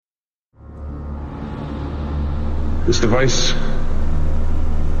This device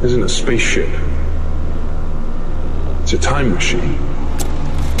isn't a spaceship. It's a time machine.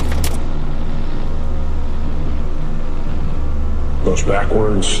 Goes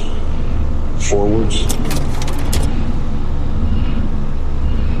backwards, forwards.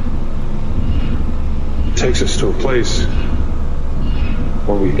 It takes us to a place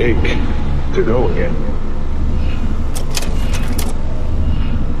where we ache to go again.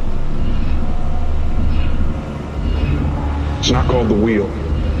 It's not called the wheel.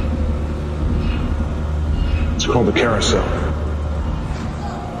 It's called the carousel.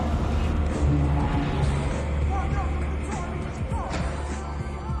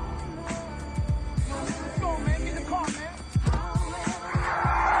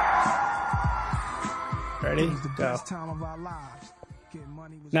 Ready? Go.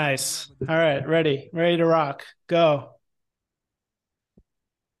 Nice. All right, ready. Ready to rock. Go.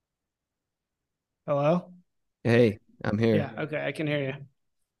 Hello? Hey, I'm here. Yeah, okay, I can hear you.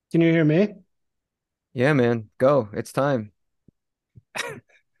 Can you hear me? Yeah, man. Go. It's time.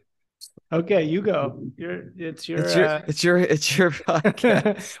 Okay, you go. It's your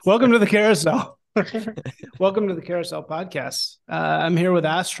podcast. Welcome to the carousel. Welcome to the Carousel podcast. I'm here with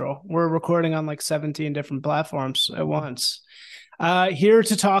Astral. We're recording on like 17 different platforms at once. Here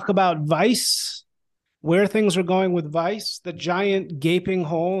to talk about Vice, where things are going with Vice, the giant gaping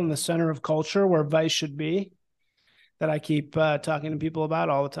hole in the center of culture where Vice should be, that I keep talking to people about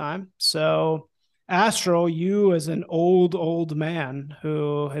all the time. So, Astral, you as an old man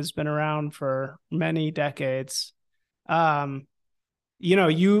who has been around for many decades, you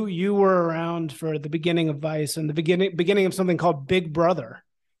were around for the beginning of Vice and the beginning of something called Big Brother.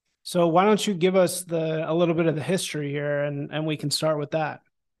 So why don't you give us a little bit of the history here, and we can start with that.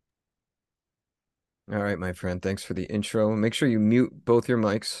 All right, my friend. Thanks for the intro. Make sure you mute both your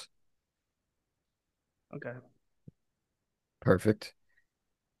mics. Okay. Perfect.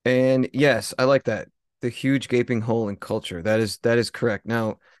 And yes, I like that. The huge gaping hole in culture. That is correct.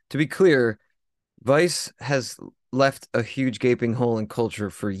 Now, to be clear, Vice has left a huge gaping hole in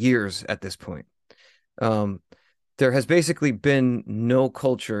culture for years at this point. There has basically been no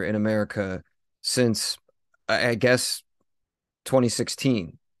culture in America since, I guess,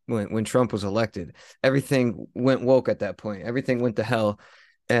 2016 when Trump was elected. Everything went woke at that point. Everything went to hell,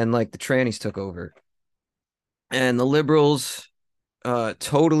 and like the trannies took over, and the liberals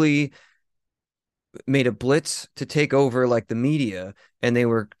totally made a blitz to take over like the media, and they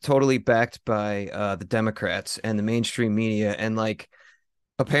were totally backed by the Democrats and the mainstream media, and like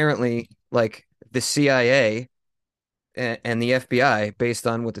apparently like the CIA and the FBI based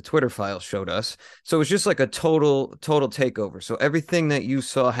on what the Twitter files showed us. So it was just like a total takeover. So everything that you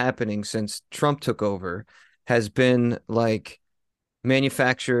saw happening since Trump took over has been like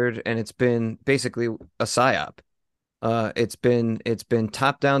manufactured, and it's been basically a psyop. It's been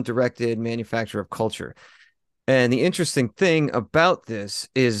top-down directed manufacture of culture. And the interesting thing about this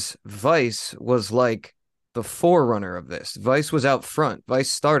is Vice was like the forerunner of this. Vice was out front. Vice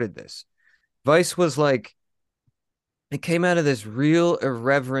started this. Vice was like, it came out of this real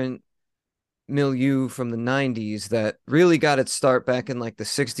irreverent milieu from the 90s that really got its start back in like the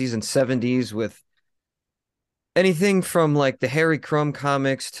 60s and 70s with anything from like the Harry Crumb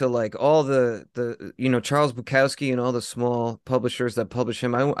comics to like all the Charles Bukowski and all the small publishers that publish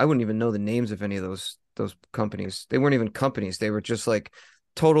him. I wouldn't even know the names of any of those companies. They weren't even companies. They were just like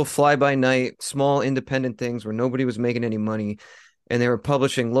total fly by night, small independent things where nobody was making any money, and they were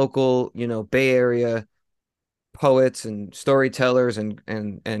publishing local, Bay Area poets and storytellers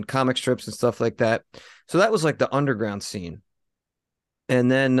and comic strips and stuff like that. So that was like the underground scene.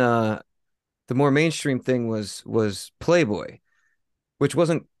 And then the more mainstream thing was Playboy, which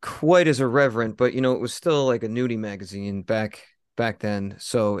wasn't quite as irreverent, but it was still like a nudie magazine back then.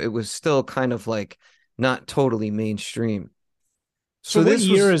 So it was still kind of like not totally mainstream. So what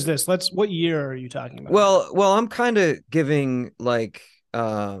year is this? What year are you talking about? Well, I'm kind of giving like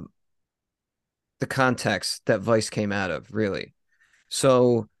the context that Vice came out of, really.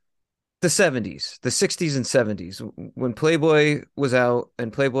 So the 70s, the 60s and 70s, when Playboy was out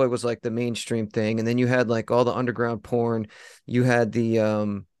and Playboy was like the mainstream thing, and then you had like all the underground porn. You had the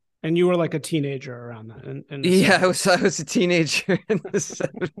and you were like a teenager around that. Yeah, 70s. I was a teenager in the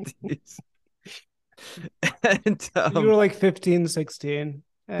 70s. And you were like 15, 16.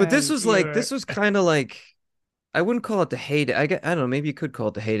 But this was kind of like, I wouldn't call it the heyday. I don't know, maybe you could call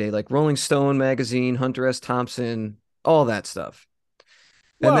it the heyday, like Rolling Stone magazine, Hunter S. Thompson, all that stuff.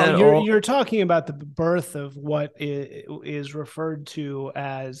 Well, and you're talking about the birth of what is referred to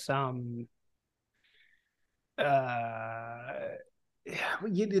as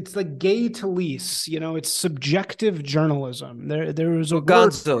it's like gay police, it's subjective journalism. There was a Well,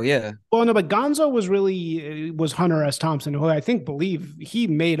 word. Gonzo, yeah. Well, no, but Gonzo was Hunter S. Thompson, who I think believe he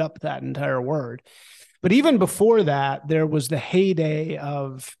made up that entire word. But even before that, there was the heyday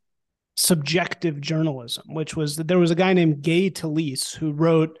of subjective journalism, which was that there was a guy named Gay Talese who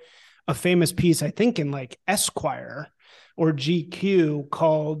wrote a famous piece, I think in like Esquire or GQ,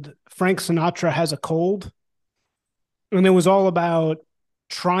 called Frank Sinatra Has a Cold. And it was all about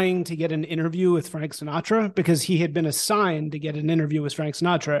trying to get an interview with Frank Sinatra because he had been assigned to get an interview with Frank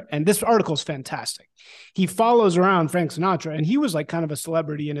Sinatra. And this article is fantastic. He follows around Frank Sinatra, and he was like kind of a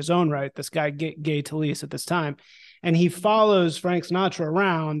celebrity in his own right, this guy, Gay Talese, at this time. And he follows Frank Sinatra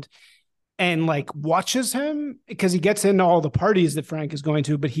around and like watches him because he gets into all the parties that Frank is going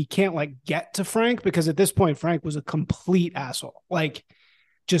to, but he can't like get to Frank because at this point, Frank was a complete asshole, like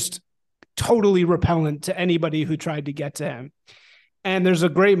just totally repellent to anybody who tried to get to him. And there's a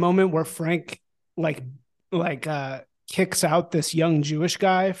great moment where Frank like kicks out this young Jewish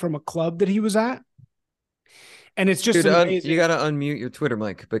guy from a club that he was at. And it's just amazing. You got to unmute your Twitter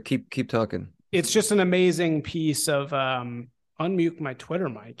mic, but keep talking. It's just an amazing piece of unmute my Twitter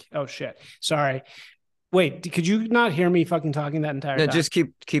mic. Oh shit. Sorry. Wait, could you not hear me fucking talking that entire time? Just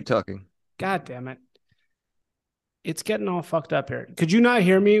keep talking. God damn it. It's getting all fucked up here. Could you not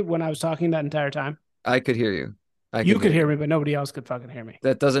hear me when I was talking that entire time? I could hear you. You could hear me, but nobody else could fucking hear me.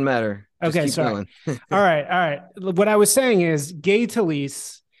 That doesn't matter. Just okay, sorry. All right. What I was saying is Gay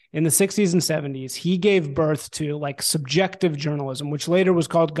Talese in the 60s and 70s, he gave birth to like subjective journalism, which later was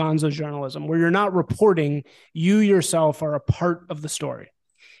called gonzo journalism, where you're not reporting, you yourself are a part of the story.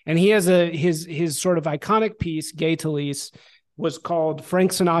 And he has his sort of iconic piece, Gay Talese, was called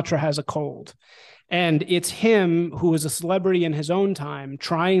Frank Sinatra Has a Cold. And it's him who was a celebrity in his own time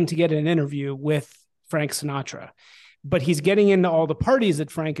trying to get an interview with Frank Sinatra. But he's getting into all the parties that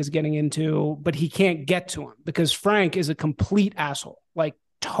Frank is getting into, but he can't get to him because Frank is a complete asshole, like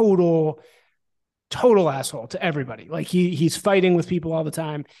total asshole to everybody. Like he's fighting with people all the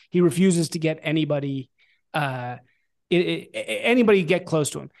time. He refuses to get anybody get close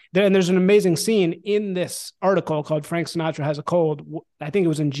to him. And there's an amazing scene in this article called Frank Sinatra Has a Cold. I think it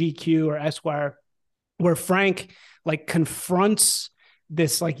was in GQ or Esquire, where Frank like confronts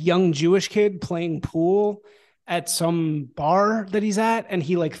this like young Jewish kid playing pool at some bar that he's at, and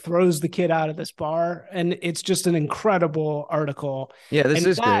he like throws the kid out of this bar. And it's just an incredible article. Yeah, this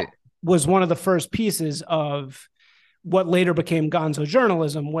is great. Was one of the first pieces of what later became gonzo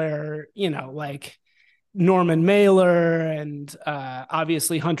journalism, where, like Norman Mailer and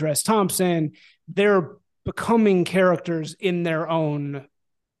obviously Hunter S. Thompson, they're becoming characters in their own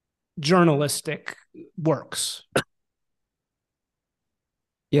journalistic works.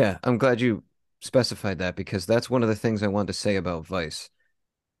 Yeah, I'm glad you specified that because that's one of the things I wanted to say about Vice.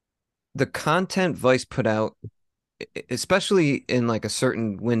 The content Vice put out, especially in like a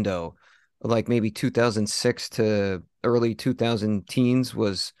certain window, like maybe 2006 to early 2000 teens,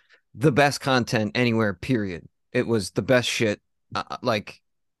 was the best content anywhere, period. It was the best shit, like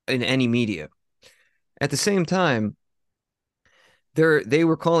in any media. At the same time, they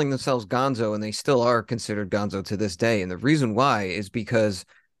were calling themselves gonzo, and they still are considered gonzo to this day. And the reason why is because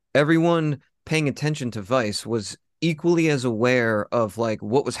everyone paying attention to Vice was equally as aware of like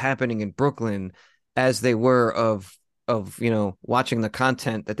what was happening in Brooklyn as they were of watching the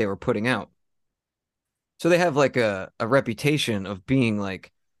content that they were putting out. So they have like a reputation of being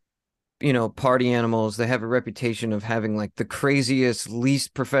like, party animals. They have a reputation of having like the craziest,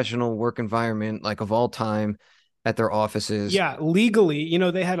 least professional work environment like of all time at their offices. Yeah, legally,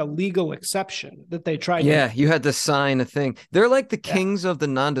 they had a legal exception that they tried. Yeah, you had to sign a thing. They're like the kings of the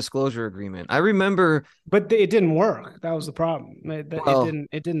non-disclosure agreement. I remember, but it didn't work. That was the problem.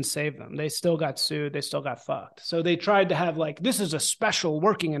 It didn't save them. They still got sued. They still got fucked. So they tried to have like, this is a special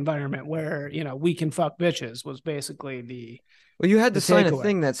working environment where we can fuck bitches, was basically the. Well, you had to sign a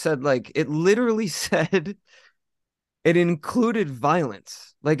thing that said like, it literally said. It included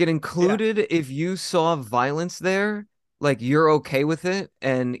violence. Like it included if you saw violence there, like you're okay with it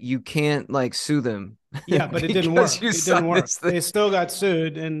and you can't like sue them. Yeah, but it didn't work. It didn't work. They still got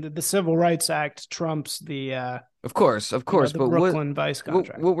sued, and the Civil Rights Act trumps the Of course. the But Brooklyn Vice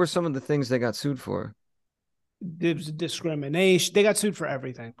contract. What were some of the things they got sued for? It was discrimination. They got sued for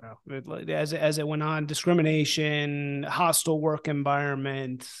everything, bro. As it went on, discrimination, hostile work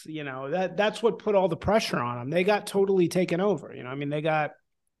environment. That's what put all the pressure on them. They got totally taken over. They got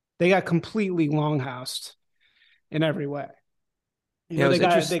completely longhoused in every way. They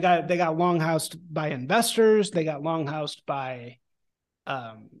got longhoused by investors. They got longhoused by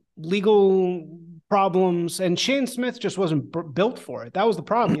legal problems, and Shane Smith just wasn't built for it. That was the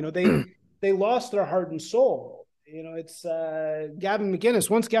problem. They lost their heart and soul. It's Gavin McInnes.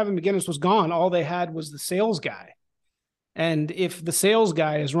 Once Gavin McInnes was gone, all they had was the sales guy. And if the sales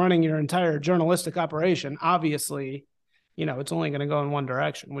guy is running your entire journalistic operation, obviously, it's only going to go in one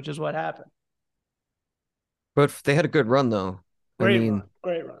direction, which is what happened. But they had a good run, though. Great run.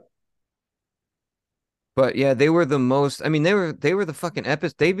 But yeah, they were the most. I mean, they were the fucking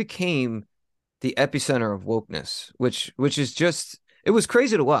They became the epicenter of wokeness, which is just. It was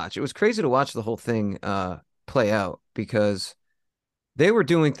crazy to watch. It was crazy to watch the whole thing play out because they were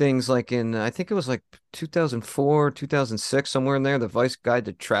doing things like I think it was like 2004, 2006, somewhere in there, the Vice Guide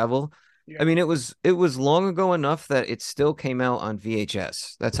to Travel. Yeah. I mean, it was long ago enough that it still came out on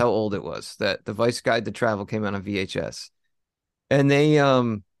VHS. That's how old it was, that the Vice Guide to Travel came out on VHS. And they,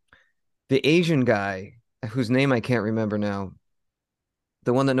 the Asian guy, whose name I can't remember now,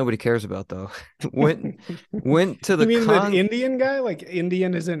 the one that nobody cares about though, went to the. You mean the Indian guy? Like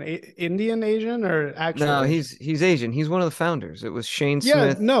Indian is an Indian Asian or actually? No, he's Asian. He's one of the founders. It was Shane Smith.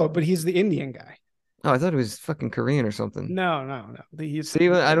 Yeah, no, but he's the Indian guy. Oh, I thought he was fucking Korean or something. No. See,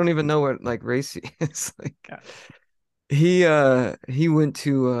 I don't even know what like race he is. Like, yeah. He went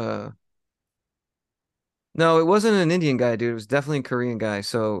to. No, it wasn't an Indian guy, dude. It was definitely a Korean guy.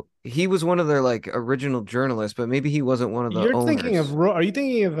 So he was one of their like original journalists, but maybe he wasn't one of the owners. Are you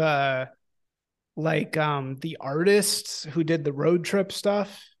thinking of the artists who did the road trip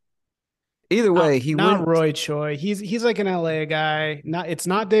stuff? Either way, not Roy Choi. He's like an LA guy. It's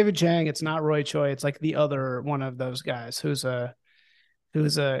not David Chang. It's not Roy Choi. It's like the other one of those guys who's an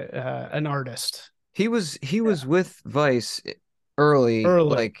artist. He was with Vice early,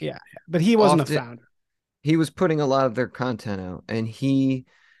 like yeah, but he wasn't a founder. He was putting a lot of their content out, and he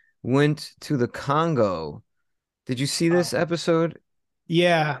went to the Congo. Did you see this episode?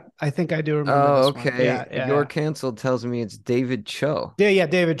 Yeah, I think I do remember. Oh, okay. Yeah. You're canceled tells me it's David Cho. Yeah,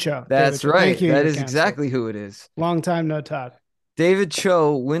 David Cho. That's right. Thank you, that is exactly who it is. Long time no talk. David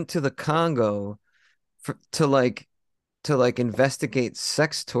Cho went to the Congo to investigate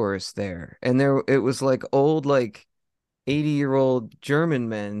sex tourists there, and it was like old 80-year-old German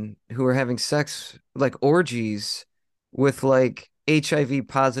men who were having sex, like orgies with like HIV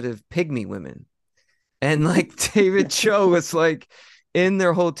positive pygmy women. And like David Cho was like in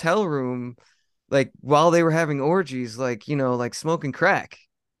their hotel room, like while they were having orgies, like, like smoking crack.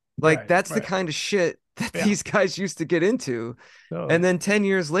 Like that's the kind of shit that these guys used to get into. And then 10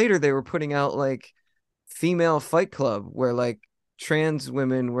 years later, they were putting out like Female Fight Club where like trans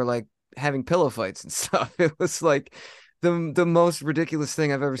women were like having pillow fights and stuff. It was like the most ridiculous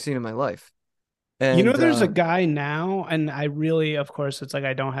thing I've ever seen in my life. And there's a guy now, and I really, of course, it's like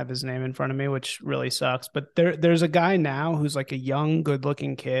I don't have his name in front of me, which really sucks. But there's a guy now who's like a young,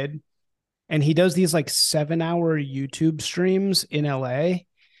 good-looking kid, and he does these like 7-hour YouTube streams in LA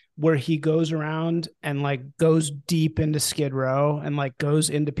where he goes around and like goes deep into Skid Row and like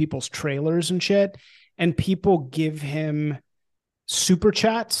goes into people's trailers and shit, and people give him super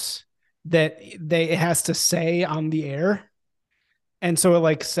chats that it has to say on the air. And so it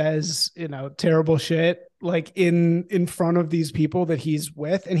like says, terrible shit like in front of these people that he's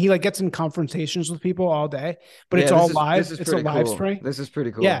with. And he like gets in confrontations with people all day, but it's all live. It's a live stream. This is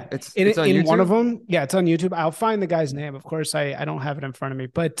pretty cool. Yeah. It's on YouTube? One of them. Yeah. It's on YouTube. I'll find the guy's name. Of course, I don't have it in front of me,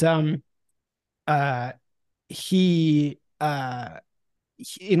 but he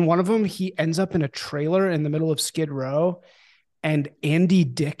in one of them, he ends up in a trailer in the middle of Skid Row, and Andy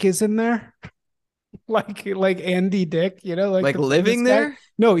Dick is in there. like Andy Dick, like living there?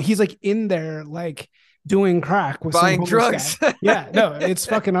 No, he's like in there, like doing crack with buying drugs. Yeah, no, it's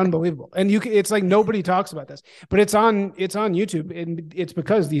fucking unbelievable. And it's like nobody talks about this, but it's on YouTube, and it's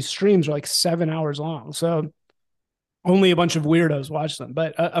because these streams are like 7 hours long. So only a bunch of weirdos watch them.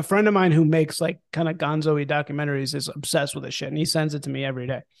 But a friend of mine who makes like kind of gonzo-y documentaries is obsessed with this shit, and he sends it to me every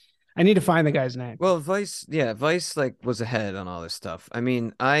day. I need to find the guy's name. Well, Vice like was ahead on all this stuff. I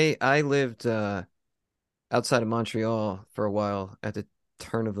mean, I lived outside of Montreal for a while at the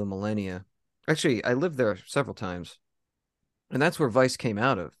turn of the millennia. Actually, I lived there several times, and that's where Vice came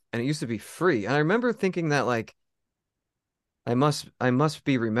out of. And it used to be free. And I remember thinking that like, I must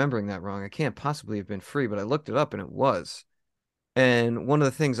be remembering that wrong. It can't possibly have been free, but I looked it up and it was. And one of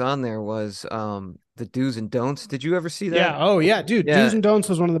the things on there was the do's and don'ts. Did you ever see that? Yeah. Oh yeah, dude. Yeah. Do's and don'ts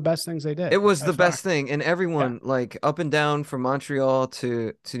was one of the best things they did. It was the best thing. And everyone like up and down from Montreal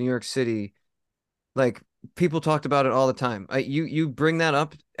to New York City, like people talked about it all the time. You bring that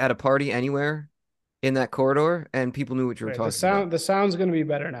up at a party anywhere in that corridor and people knew what you were talking about. The sound's going to be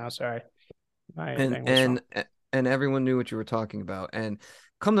better now. Sorry. and everyone knew what you were talking about. And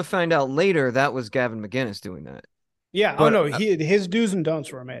come to find out later, that was Gavin McInnes doing that. Yeah. Oh But no, his do's and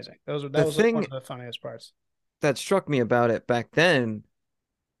don'ts were amazing. That the was like one thing of the funniest parts. that struck me about it back then,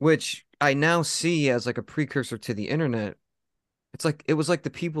 which I now see as like a precursor to the internet, it's like it was like the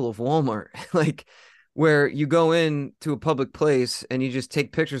people of Walmart, like where you go in to a public place and you just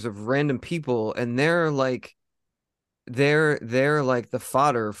take pictures of random people, and they're like the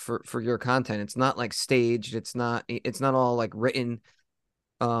fodder for your content. It's not like staged. It's not all like written.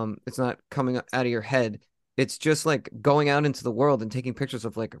 It's not coming out of your head. It's just like going out into the world and taking pictures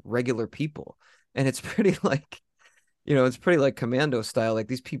of like regular people. And it's pretty like, it's pretty like commando style. Like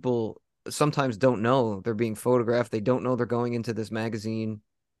these people sometimes don't know they're being photographed. They don't know they're going into this magazine.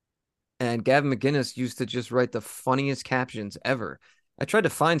 And Gavin McInnes used to just write the funniest captions ever. I tried to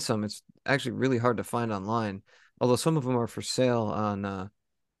find some. It's actually really hard to find online, although some of them are for sale on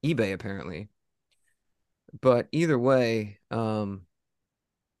eBay apparently. But either way, yeah,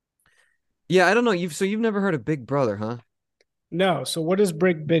 I don't know. You've never heard of Big Brother, huh? No. So what is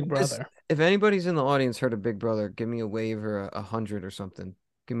Big Brother? If anybody's in the audience heard of Big Brother, give me a wave or a hundred or something.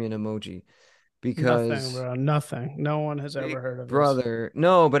 Give me an emoji Nothing, because bro. Nothing. No one has ever Big heard of this. Brother.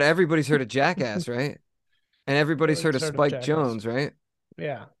 No, but everybody's heard of Jackass, right? And everybody's heard Everyone's of heard of Spike Jackass. Jones, right?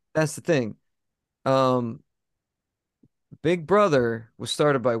 Yeah. That's the thing. Um, Big Brother was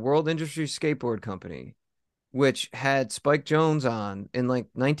started by World Industry Skateboard Company, which had Spike Jones on in like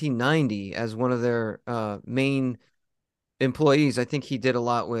 1990 as one of their main employees. I think he did a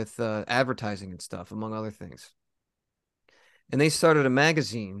lot with advertising and stuff, among other things. And they started a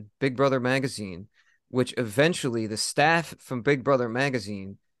magazine, Big Brother Magazine, which eventually the staff from Big Brother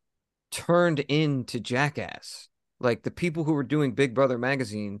Magazine turned into Jackass. Like the people who were doing Big Brother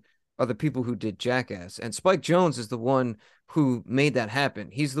Magazine are the people who did Jackass. And Spike Jones is the one who made that happen.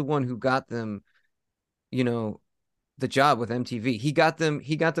 He's the one who got them, you know, the job with MTV. He got them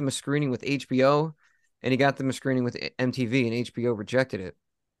a screening with HBO, and he got them a screening with MTV, and HBO rejected it.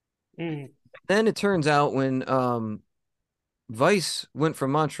 Mm. Then it turns out when Vice went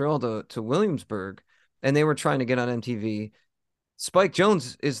from Montreal to Williamsburg and they were trying to get on MTV, Spike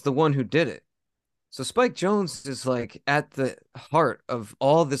Jones is the one who did it. So Spike Jones is like at the heart of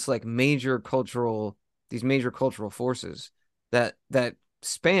all this like these major cultural forces that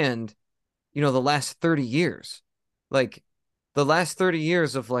spanned, the last 30 years. Like the last 30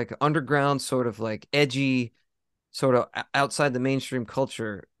 years of like underground sort of like edgy sort of outside the mainstream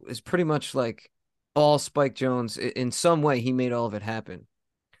culture is pretty much like all Spike Jones. In some way, he made all of it happen,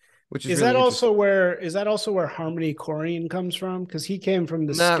 which is really interesting. Is that also where Harmony Korine comes from? Because he came from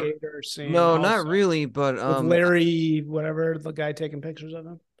the Not, skater scene no, not also. really, but With Larry, whatever, the guy taking pictures of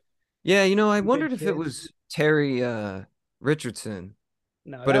him. yeah, I The big wondered if it kid. was Terry Richardson,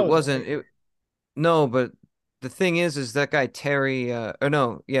 No, but that it was wasn't. Larry. No, but the thing is that guy Terry, or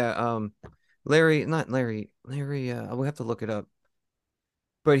no, yeah, Larry, not Larry, we'll have to look it up.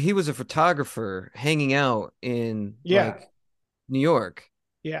 But he was a photographer hanging out in Yeah, like New York,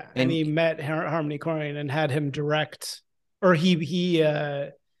 yeah, and and he met Harmony Korine and had him direct, or he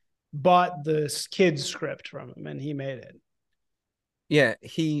bought the kid's script from him and he made it. yeah,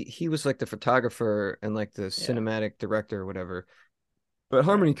 he was like the photographer and like the Yeah, cinematic director or whatever. But right.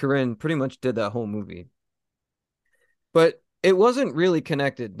 Harmony Korine pretty much did that whole movie. But it wasn't really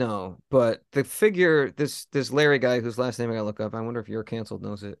connected, no. But the figure, this Larry guy whose last name I gotta look up, I wonder if You're Canceled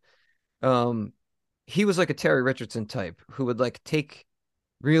knows it. Um, he was like a Terry Richardson type who would like take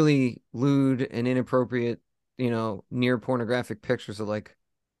really lewd and inappropriate, near pornographic pictures of like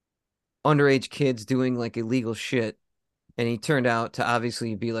underage kids doing like illegal shit, and he turned out to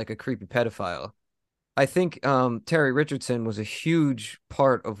obviously be like a creepy pedophile. I think Terry Richardson was a huge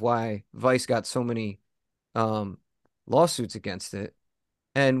part of why Vice got so many um, lawsuits against it.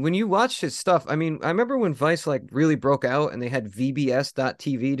 And when you watch his stuff, I mean, I remember when Vice like really broke out and they had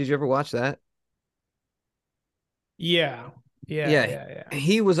VBS.TV. Did you ever watch that? Yeah, yeah, Yeah, yeah, yeah.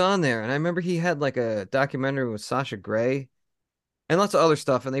 he was on there. And I remember he had like a documentary with Sasha Grey and lots of other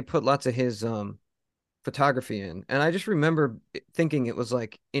stuff. And they put lots of his photography in. And I just remember thinking it was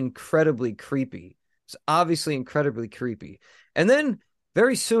like incredibly creepy. It's obviously incredibly creepy. And then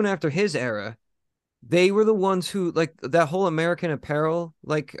very soon after his era, they were the ones who like that whole American Apparel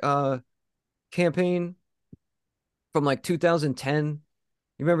like campaign from like 2010.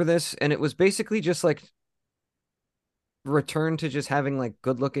 You remember this? And it was basically just like return to just having like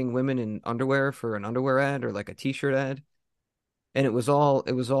good-looking women in underwear for an underwear ad or like a t-shirt ad. And it was all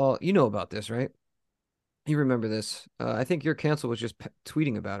you know about this, right? You remember this. I think Your Cancel was just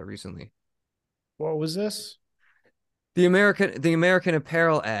tweeting about it recently. What was this? the American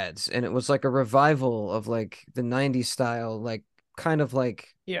Apparel ads, and it was like a revival of like the 90s style, like kind of like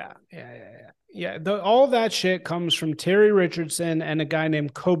All that shit comes from Terry Richardson and a guy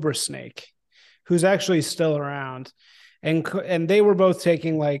named Cobra Snake, who's actually still around, and they were both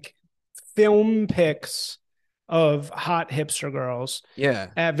taking like film pics of hot hipster girls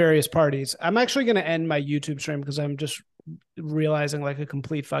at various parties. I'm actually going to end my YouTube stream because I'm just realizing like a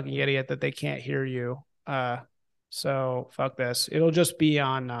complete fucking idiot that they can't hear you. So fuck this. It'll just be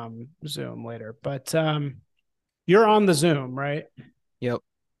on Zoom later. But you're on the Zoom, right? Yep.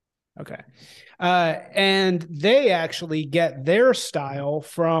 Okay. And they actually get their style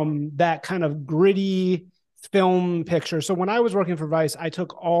from that kind of gritty film picture. So when I was working for Vice, I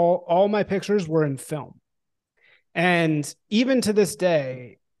took all my pictures were in film. And even to this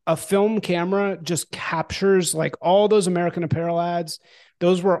day, a film camera just captures like all those American Apparel ads.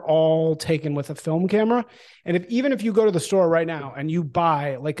 Those were all taken with a film camera. And even if you go to the store right now and you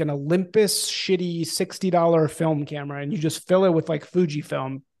buy like an Olympus shitty $60 film camera and you just fill it with like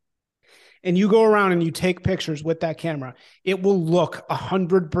Fujifilm and you go around and you take pictures with that camera, it will look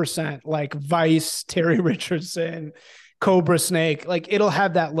 100% like Vice, Terry Richardson, Cobra Snake. Like it'll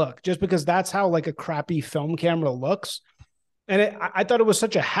have that look just because that's how like a crappy film camera looks. And I thought it was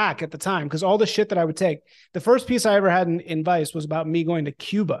such a hack at the time because all the shit that I would take, the first piece I ever had in Vice was about me going to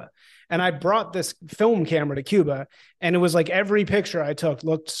Cuba. And I brought this film camera to Cuba and it was like every picture I took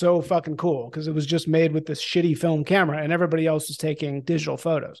looked so fucking cool because it was just made with this shitty film camera and everybody else was taking digital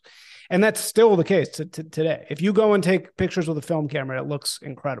photos. And that's still the case today. If you go and take pictures with a film camera, it looks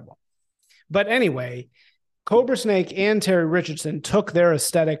incredible. But anyway, Cobra Snake and Terry Richardson took their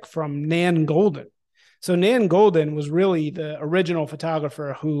aesthetic from Nan Golden. So Nan Golden was really the original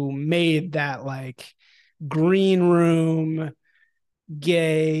photographer who made that like green room,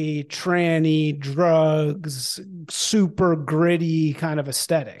 gay, tranny, drugs, super gritty kind of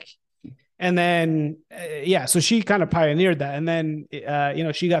aesthetic. And then, so she kind of pioneered that. And then,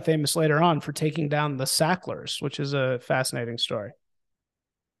 she got famous later on for taking down the Sacklers, which is a fascinating story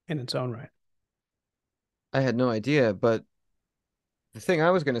in its own right. I had no idea, but the thing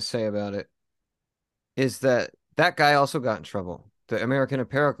I was going to say about it is that guy also got in trouble. The American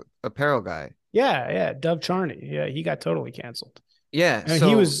Apparel guy. Yeah, Dov Charney. Yeah, he got totally canceled. Yeah, I mean,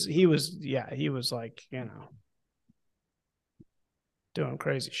 he was like, doing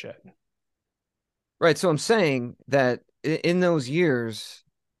crazy shit. Right, so I'm saying that in those years,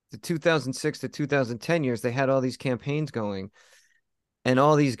 the 2006 to 2010 years, they had all these campaigns going, and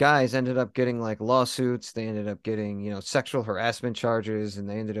all these guys ended up getting like lawsuits. They ended up getting, sexual harassment charges, and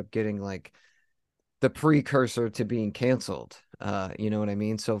they ended up getting like the precursor to being canceled. You know what I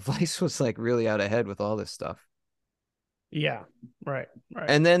mean? So Vice was like really out ahead with all this stuff. Yeah, right.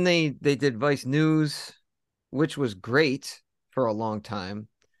 And then they did Vice News, which was great for a long time.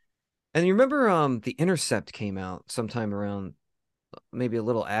 And you remember The Intercept came out sometime around maybe a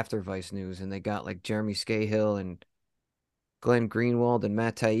little after Vice News, and they got like Jeremy Scahill and Glenn Greenwald and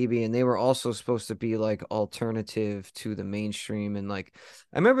Matt Taibbi, and they were also supposed to be like alternative to the mainstream. And like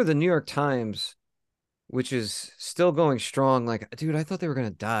I remember the New York Times, which is still going strong, like, dude, I thought they were gonna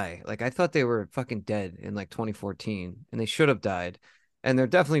die. Like I thought they were fucking dead in like 2014, and they should have died. And they're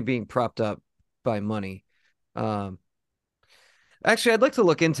definitely being propped up by money. Actually, I'd like to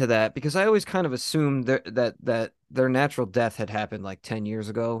look into that because I always kind of assumed that their natural death had happened like 10 years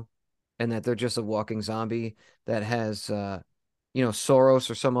ago, and that they're just a walking zombie that has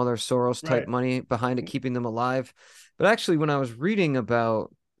Soros or some other Soros type money behind it, keeping them alive. But actually, when I was reading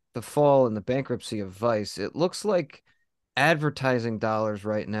about the fall and the bankruptcy of Vice, it looks like advertising dollars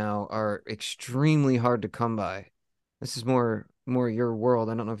right now are extremely hard to come by. This is more your world.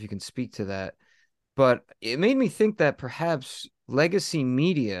 I don't know if you can speak to that, but it made me think that perhaps legacy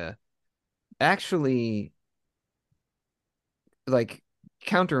media actually, like,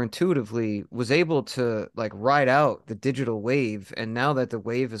 counterintuitively was able to like ride out the digital wave, and now that the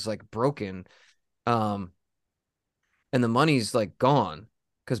wave is like broken, and the money's like gone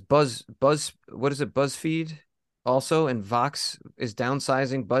because BuzzFeed also, and Vox is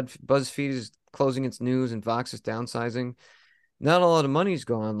downsizing. BuzzFeed is closing its news, and Vox is downsizing. Not a lot of money's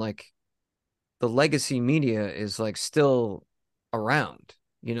gone. Like the legacy media is like still around,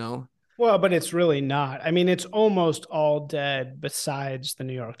 Well, but it's really not. I mean, it's almost all dead besides the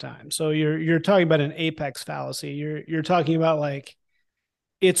New York Times. So you're talking about an apex fallacy. You're talking about like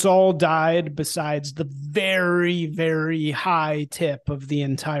it's all died besides the very, very high tip of the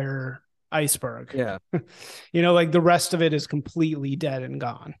entire iceberg. Yeah. Like the rest of it is completely dead and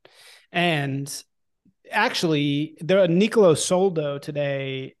gone. And actually, Nicolo Soldo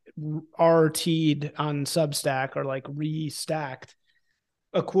today RT'd on Substack or like restacked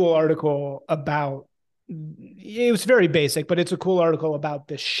a cool article about, it was very basic, but it's a cool article about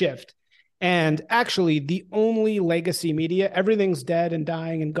this shift. And actually, the only legacy media, everything's dead and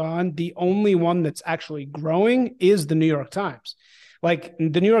dying and gone. The only one that's actually growing is the New York Times. Like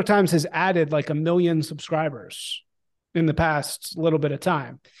the New York Times has added like 1 million subscribers in the past little bit of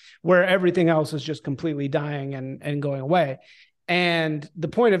time, where everything else is just completely dying and going away. And the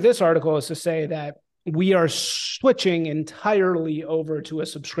point of this article is to say that we are switching entirely over to a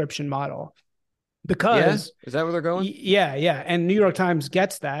subscription model. Because is that where they're going? Yeah. And New York Times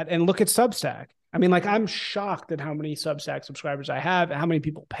gets that. And look at Substack. I mean, like, I'm shocked at how many Substack subscribers I have, how many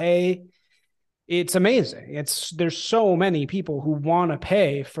people pay. It's amazing. There's so many people who want to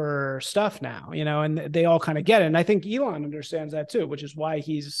pay for stuff now, and they all kind of get it. And I think Elon understands that too, which is why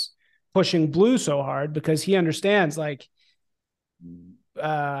he's pushing Blue so hard, because he understands like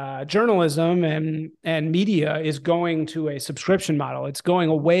journalism and media is going to a subscription model. It's going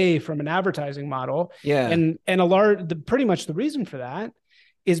away from an advertising model. Yeah. And pretty much the reason for that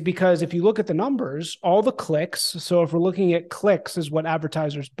is because if you look at the numbers, all the clicks. So if we're looking at clicks as what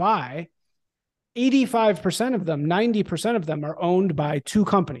advertisers buy, 85% of them, 90% of them are owned by two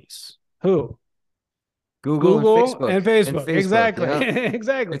companies. Who? Google and Facebook. Exactly. Yeah.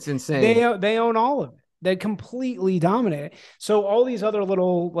 Exactly. It's insane. They own all of it. They completely dominate it. So all these other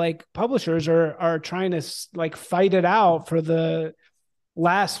little like publishers are trying to like fight it out for the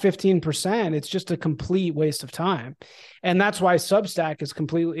last 15%. It's just a complete waste of time. And that's why Substack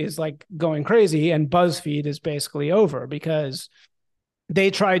is like going crazy, and BuzzFeed is basically over because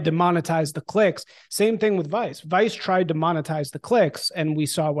they tried to monetize the clicks. Same thing with Vice. Vice tried to monetize the clicks, and we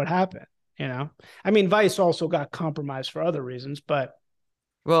saw what happened. I mean, Vice also got compromised for other reasons, but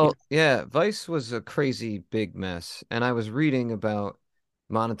well, yeah, Vice was a crazy big mess. And I was reading about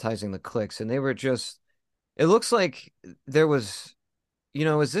monetizing the clicks, and they were just, it looks like there was,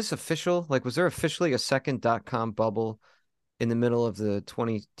 is this official? Like, was there officially a second .com bubble in the middle of the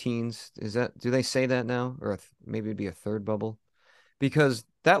 20 teens? Do they say that now? Or maybe it'd be a third bubble? Because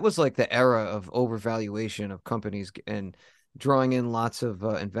that was like the era of overvaluation of companies and drawing in lots of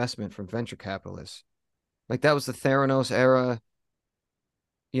investment from venture capitalists. Like that was the Theranos era.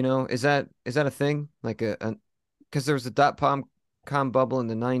 Is that a thing? Like because there was the .com bubble in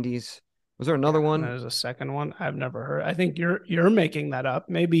the 90s. Was there another one? There's a second one. I've never heard. I think you're making that up.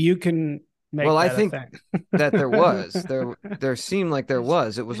 Maybe you can make well, that I think a thing. that there was. There seemed like there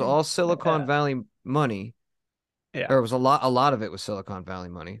was. It was all Silicon Valley money. Yeah. Or it was a lot of it was Silicon Valley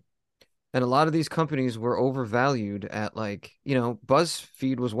money. And a lot of these companies were overvalued at like,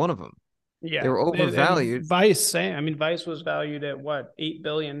 BuzzFeed was one of them. Yeah. They were overvalued. Vice was valued at what, $8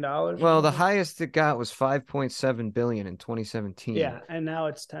 billion? Well, the highest it got was $5.7 billion in 2017. Yeah, and now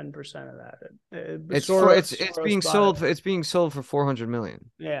it's 10% of that. It's being sold. It's being sold for $400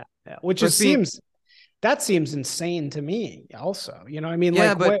 million. Yeah, which seems insane to me. Also,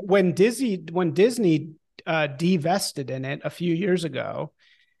 when Disney divested in it a few years ago,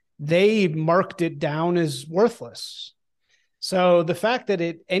 they marked it down as worthless. So the fact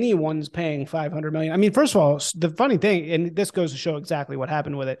that anyone's paying $500 million, I mean, first of all, the funny thing, and this goes to show exactly what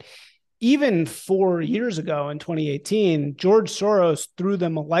happened with it. Even 4 years ago in 2018, George Soros threw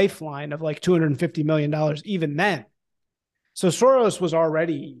them a lifeline of like $250 million even then. So Soros was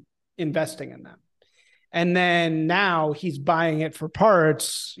already investing in them. And then now he's buying it for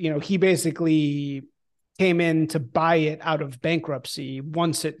parts. He basically came in to buy it out of bankruptcy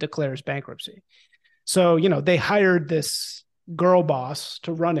once it declares bankruptcy. So, they hired this girl boss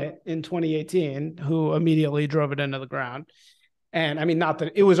to run it in 2018, who immediately drove it into the ground. And I mean, not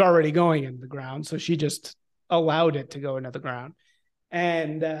that it was already going into the ground, so she just allowed it to go into the ground.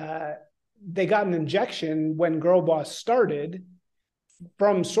 And they got an injection when girl boss started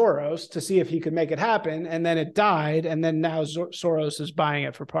from Soros to see if he could make it happen. And then it died. And then now Soros is buying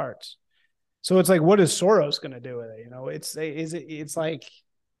it for parts. So it's like, what is Soros going to do with it? It's like,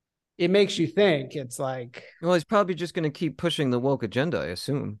 it makes you think. It's like, well, he's probably just going to keep pushing the woke agenda, I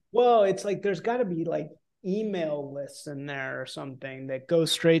assume. Well, it's like there's got to be like email lists in there or something that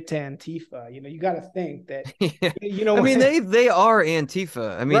goes straight to Antifa. You got to think that. Yeah. I mean, they are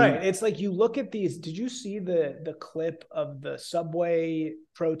Antifa. I mean, right? It's like you look at these. Did you see the clip of the subway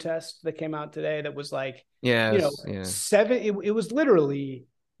protest that came out today? That was like, seven. It was literally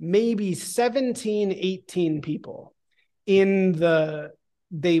maybe 17, 18 people in the.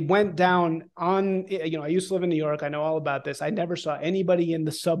 They went down on, I used to live in New York. I know all about this. I never saw anybody in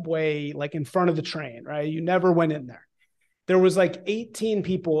the subway, like in front of the train, right? You never went in there. There was like 18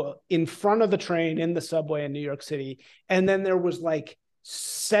 people in front of the train in the subway in New York City. And then there was like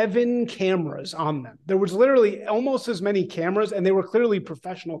 7 cameras on them. There was literally almost as many cameras, and they were clearly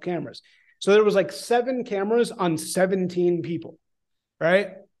professional cameras. So there was like 7 cameras on 17 people, right?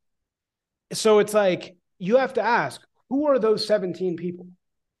 So it's like, you have to ask, who are those 17 people?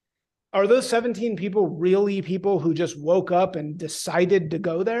 Are those 17 people really people who just woke up and decided to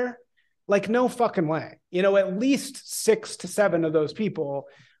go there? Like, no fucking way. You know, at least 6 to 7 of those people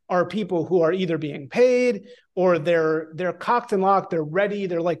are people who are either being paid or they're cocked and locked, they're ready,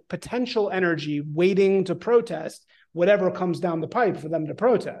 they're like potential energy waiting to protest whatever comes down the pipe for them to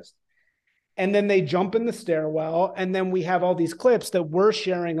protest. And then they jump in the stairwell, and then we have all these clips that we're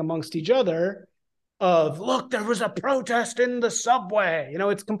sharing amongst each other of, look, there was a protest in the subway. You know,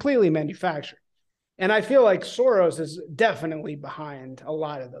 it's completely manufactured. And I feel like Soros is definitely behind a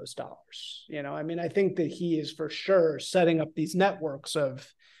lot of those dollars. You know, I mean, I think that he is for sure setting up these networks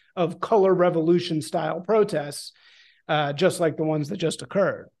of color revolution style protests, just like the ones that just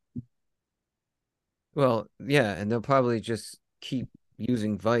occurred. Well, yeah, and they'll probably just keep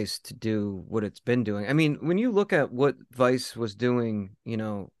using Vice to do what it's been doing. I mean, when you look at what Vice was doing,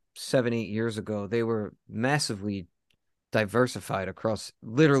 7, 8 years ago, they were massively diversified across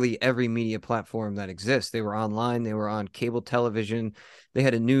literally every media platform that exists. They were online, they were on cable television, they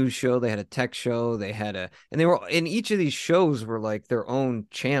had a news show, they had a tech show, and they were in each of these shows were like their own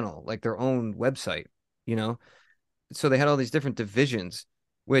channel, like their own website, so they had all these different divisions,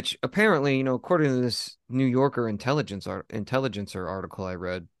 which apparently, according to this New Yorker Intelligencer article I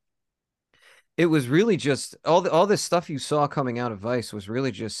read, it was really just all this stuff you saw coming out of Vice was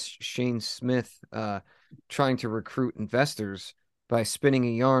really just Shane Smith trying to recruit investors by spinning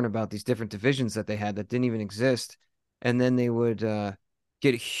a yarn about these different divisions that they had that didn't even exist. And then they would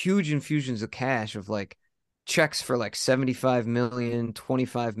get huge infusions of cash of like checks for like 75 million,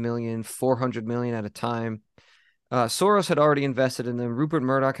 25 million, 400 million at a time. Soros had already invested in them. Rupert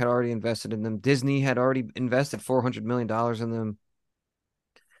Murdoch had already invested in them. Disney had already invested $400 million in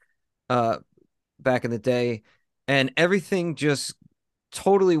them back in the day. And everything just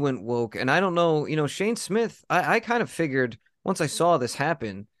totally went woke. And I don't know, Shane Smith, I kind of figured once I saw this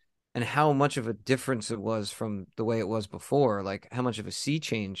happen and how much of a difference it was from the way it was before, like how much of a sea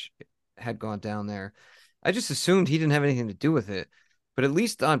change had gone down there, I just assumed he didn't have anything to do with it. But at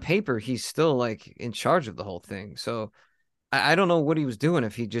least on paper, he's still like in charge of the whole thing. So I don't know what he was doing,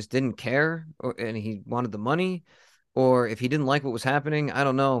 if he just didn't care and he wanted the money, or if he didn't like what was happening. I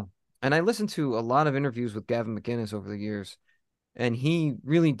don't know. And I listened to a lot of interviews with Gavin McInnes over the years, and he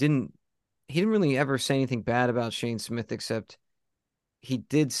didn't really ever say anything bad about Shane Smith, except he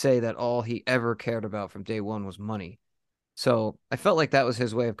did say that all he ever cared about from day one was money. So I felt like that was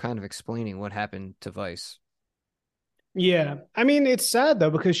his way of kind of explaining what happened to Vice. Yeah. I mean, it's sad though,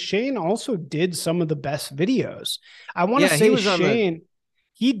 because Shane also did some of the best videos. I want to say Shane,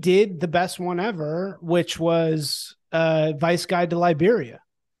 he did the best one ever, which was Vice Guide to Liberia.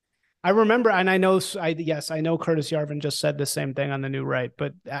 I remember, and I know Curtis Yarvin just said the same thing on the New Right,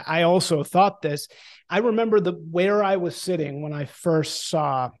 but I also thought this. I remember where I was sitting when I first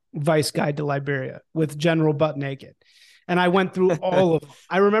saw Vice Guide to Liberia with General Butt Naked. And I went through all of them.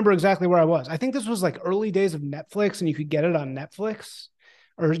 I remember exactly where I was. I think this was like early days of Netflix, and you could get it on Netflix,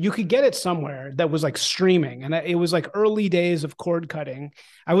 or you could get it somewhere that was like streaming. And it was like early days of cord cutting.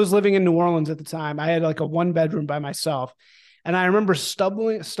 I was living in New Orleans at the time. I had like a 1-bedroom by myself. And I remember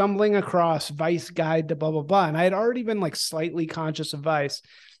stumbling across Vice Guide to blah, blah, blah. And I had already been like slightly conscious of Vice.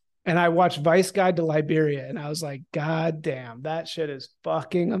 And I watched Vice Guide to Liberia. And I was like, God damn, that shit is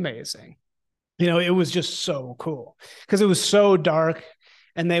fucking amazing. It was just so cool because it was so dark.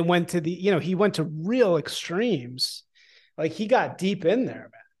 And they went to he went to real extremes. Like he got deep in there,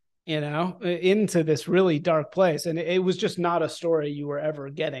 man, into this really dark place. And it was just not a story you were ever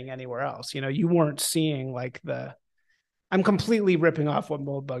getting anywhere else. You weren't seeing like I'm completely ripping off what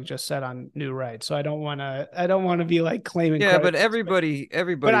Moldbug just said on New Right, so I don't want to be like claiming. Yeah, but everybody.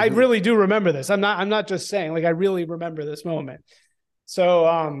 But I really do remember this. I'm not just saying. Like I really remember this moment.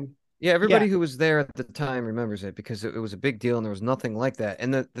 So yeah, everybody who was there at the time remembers it because it was a big deal and there was nothing like that.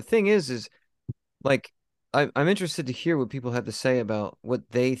 And the thing is like I'm interested to hear what people have to say about what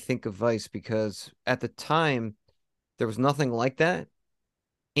they think of Vice, because at the time there was nothing like that,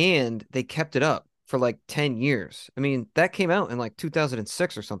 and they kept it up for like 10 years. I mean, that came out in like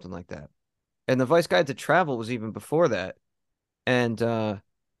 2006 or something like that. And the Vice Guide to Travel was even before that. And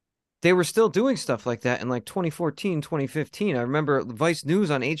they were still doing stuff like that in like 2014, 2015. I remember Vice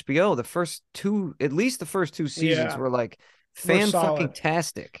News on HBO, at least the first 2 seasons were like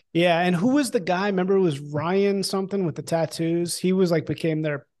fan-fucking-tastic. Yeah, and who was the guy? Remember, it was Ryan something with the tattoos. He was like became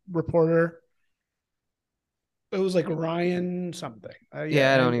their reporter. It was like Ryan something.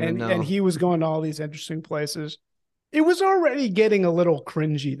 Yeah, I don't even know. And he was going to all these interesting places. It was already getting a little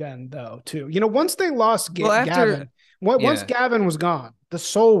cringy then, though, too. You know, once they lost Gavin, once Gavin was gone, the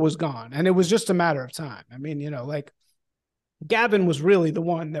soul was gone, and it was just a matter of time. I mean, you know, like Gavin was really the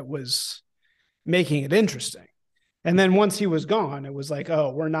one that was making it interesting. And then once he was gone, it was like,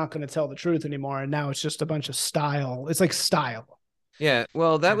 oh, we're not going to tell the truth anymore. And now it's just a bunch of style. It's like style. Yeah,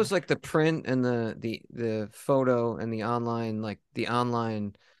 well, that was like the print and the photo and the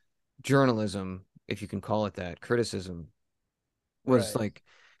online journalism, if you can call it that, criticism was like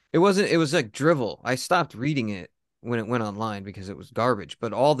it was like drivel. I stopped reading it when it went online because it was garbage,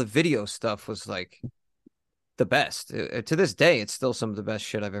 but all the video stuff was like the best. To this day, it's still some of the best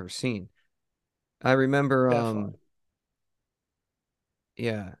shit I've ever seen. I remember Definitely.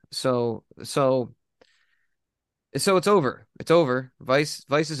 yeah, so it's over. It's over. Vice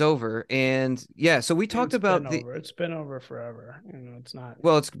is over. And yeah, so we talked about it's been over forever. You know, it's not.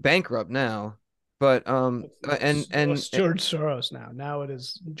 Well, it's bankrupt now. But it's George Soros now. Now it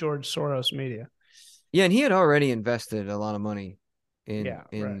is George Soros Media. Yeah, and he had already invested a lot of money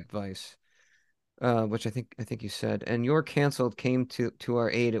in Vice. Which I think you said. And Your Canceled came to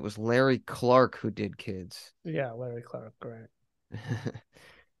our aid. It was Larry Clark who did Kids. Yeah, Larry Clark, right.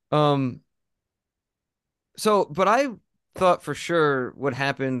 So, but I thought for sure what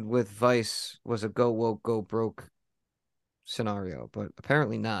happened with Vice was a go woke, go broke scenario, but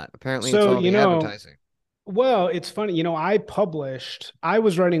apparently not. Apparently it's all the advertising. Well, it's funny. You know, I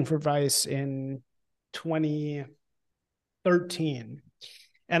was writing for Vice in 2013,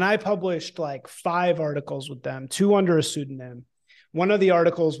 and I published like 5 articles with them, 2 under a pseudonym. One of the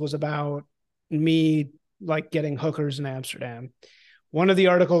articles was about me like getting hookers in Amsterdam. One of the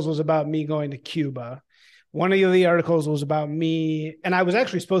articles was about me going to Cuba. One of the articles was about me, and I was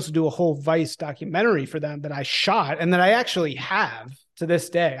actually supposed to do a whole Vice documentary for them that I shot and that I actually have to this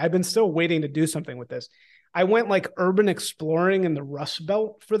day. I've been still waiting to do something with this. I went like urban exploring in the Rust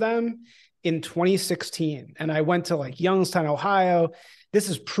Belt for them in 2016, and I went to like Youngstown, Ohio. This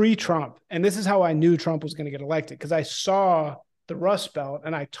is pre-Trump, and this is how I knew Trump was going to get elected, because I saw the Rust Belt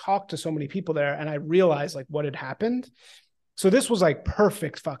and I talked to so many people there, and I realized like what had happened. So this was like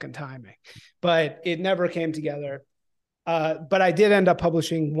perfect fucking timing, but it never came together. But I did end up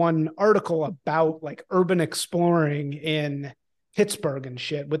publishing one article about like urban exploring in Pittsburgh and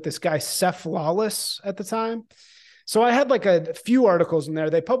shit with this guy, Seth Lawless, at the time. So I had like a few articles in there.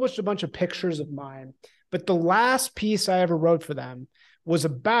 They published a bunch of pictures of mine, but the last piece I ever wrote for them was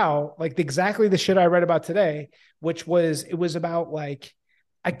about like exactly the shit I read about today, which was, it was about like,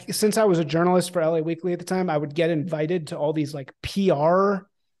 since I was a journalist for LA Weekly at the time, I would get invited to all these like PR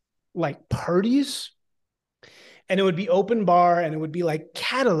like parties, and it would be open bar, and it would be like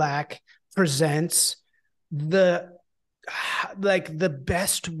Cadillac presents the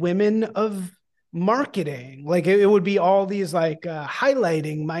best women of marketing. Like it would be all these like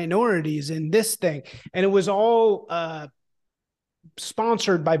highlighting minorities in this thing, and it was all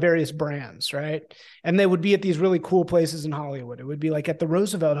sponsored by various brands, right? And they would be at these really cool places in Hollywood. It would be like at the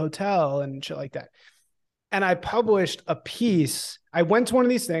Roosevelt Hotel and shit like that. And I published a piece. I went to one of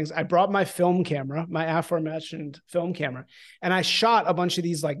these things. I brought my film camera, my aforementioned film camera, and I shot a bunch of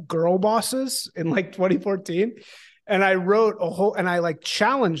these like girl bosses in like 2014. And I wrote a whole, and I like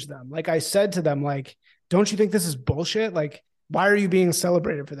challenged them. Like I said to them, like, don't you think this is bullshit? Like, why are you being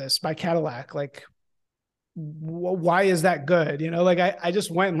celebrated for this by Cadillac? Like, why is that good? You know, like I just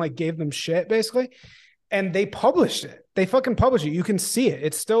went and like gave them shit basically, and they published it. They fucking published it. You can see it.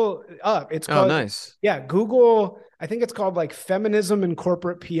 It's still up. It's called, nice. Yeah. Google. I think it's called like Feminism and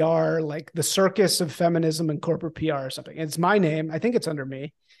Corporate PR, like the Circus of Feminism and Corporate PR or something. It's my name. I think it's under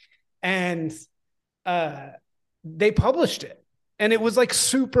me. And they published it, and it was like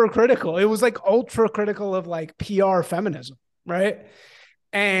super critical. It was like ultra critical of like PR feminism. Right.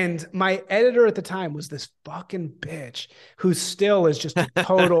 And my editor at the time was this fucking bitch who still is just a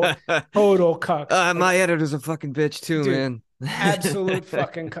total cuck. My editor's a fucking bitch too, dude, man. Absolute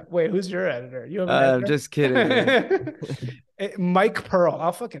fucking cuck. Wait, who's your editor? You have an editor? I'm just kidding, man. Mike Pearl.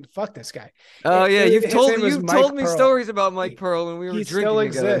 I'll fucking fuck this guy. Oh yeah, you've told me stories about Mike Pearl when we were drinking still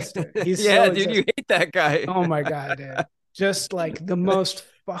together. Exists. Yeah, dude, you hate that guy. Oh my god, dude. Just like the most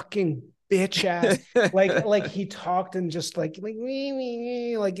fucking bitch ass, like he talked and just like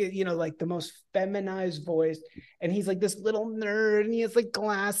you know, like the most feminized voice, and he's like this little nerd, and he has like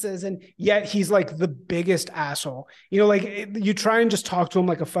glasses, and yet he's like the biggest asshole. You know, like you try and just talk to him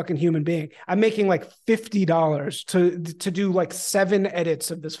like a fucking human being. I'm making like $50 to do like 7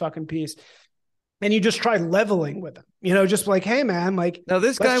 edits of this fucking piece. and you just try leveling with him, just like, hey man, like, Now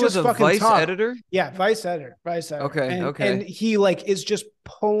this let's guy was just a fucking Vice talk. editor. Yeah, Vice editor. Okay, And he like is just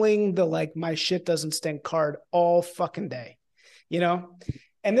pulling the like my shit doesn't stink card all fucking day,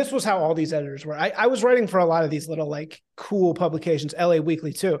 And this was how all these editors were. I was writing for a lot of these little like cool publications, LA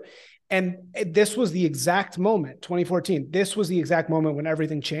Weekly too. And this was the exact moment, 2014. This was the exact moment when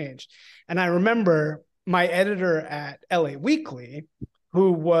everything changed. And I remember my editor at LA Weekly,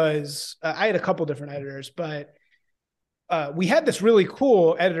 who was, I had a couple different editors, but we had this really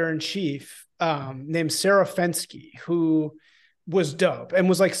cool editor-in-chief named Sarah Fensky, who was dope and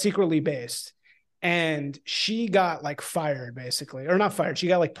was like secretly based. And she got like fired basically, or not fired. She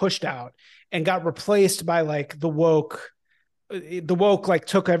got like pushed out and got replaced by like the woke like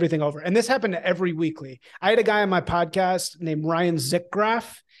took everything over. And this happened to every weekly. I had a guy on my podcast named Ryan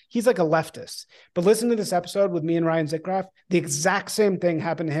Zickgraf. He's like a leftist, but listen to this episode with me and Ryan Zickgraf. The exact same thing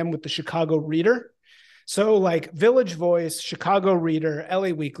happened to him with the Chicago Reader. So like Village Voice, Chicago Reader, LA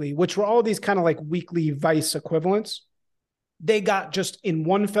Weekly, which were all these kind of like weekly Vice equivalents. They got just in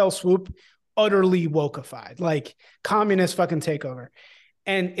one fell swoop, utterly wokeified, like communist fucking takeover.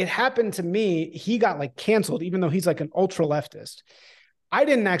 And it happened to me. He got like canceled, even though he's like an ultra leftist. I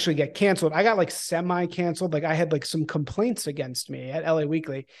didn't actually get canceled. I got like semi-canceled. Like I had like some complaints against me at LA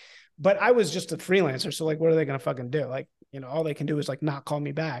Weekly, but I was just a freelancer. So like, what are they going to fucking do? Like, all they can do is like not call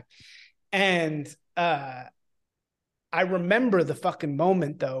me back. And I remember the fucking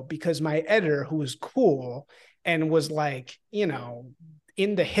moment though, because my editor, who was cool and was like,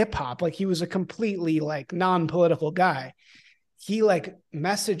 into hip hop, like he was a completely like non-political guy. He like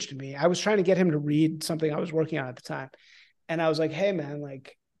messaged me. I was trying to get him to read something I was working on at the time. And I was like, hey man,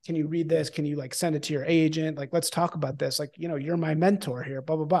 like, can you read this? Can you like send it to your agent? Like, let's talk about this. Like, you're my mentor here,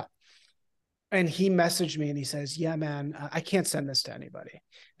 blah, blah, blah. And he messaged me and he says, yeah, man, I can't send this to anybody.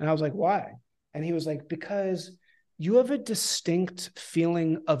 And I was like, why? And he was like, because you have a distinct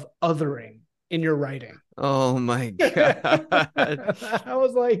feeling of othering in your writing. Oh my God. I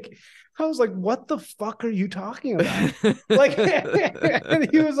was like, what the fuck are you talking about? Like, and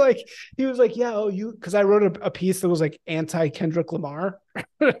he was like, yeah, because I wrote a piece that was like anti Kendrick Lamar.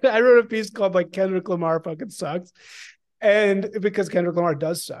 I wrote a piece called like Kendrick Lamar fucking sucks. And because Kendrick Lamar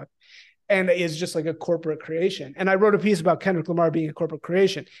does suck. And is just like a corporate creation. And I wrote a piece about Kendrick Lamar being a corporate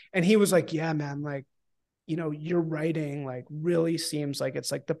creation. And he was like, yeah, man, like, your writing like really seems like it's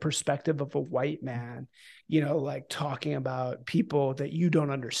like the perspective of a white man, like talking about people that you don't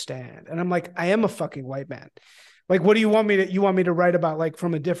understand. And I'm like, I am a fucking white man. Like, what do you want me to write about like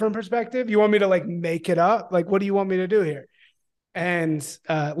from a different perspective? You want me to like make it up? Like, what do you want me to do here? And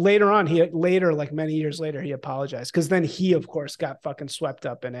later on, like many years later, he apologized because then he, of course, got fucking swept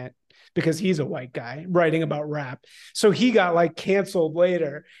up in it because he's a white guy writing about rap. So he got like canceled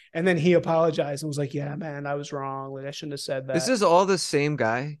later and then he apologized and was like, yeah, man, I was wrong. Like I shouldn't have said that. This is all the same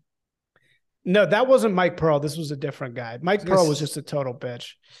guy? No, that wasn't Mike Pearl. This was a different guy. Mike Pearl was just a total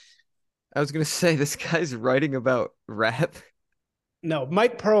bitch. I was going to say, this guy's writing about rap. No,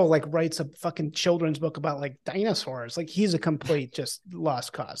 Mike Pearl like writes a fucking children's book about like dinosaurs. Like he's a complete just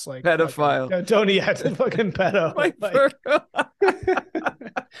lost cause. Like pedophile. Fucking, don't fucking pedo. Mike like,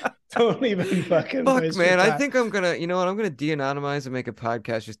 don't even fucking. Fuck, man. I think I'm gonna. You know what? I'm gonna de-anonymize and make a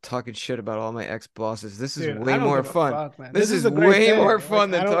podcast just talking shit about all my ex-bosses. This is way more fun. Fuck, this is way more fun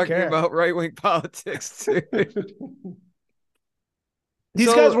than talking about right-wing politics, dude.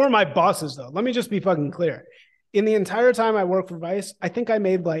 These guys were my bosses, though. Let me just be fucking clear. In the entire time I worked for Vice, I think I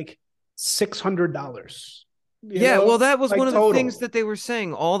made like $600. Yeah, well, that was like one of the things that they were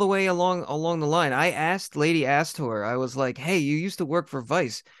saying all the way along the line. I asked Lady Astor, I was like, hey, you used to work for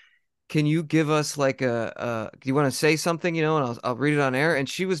Vice. Can you give us like do you want to say something, and I'll read it on air? And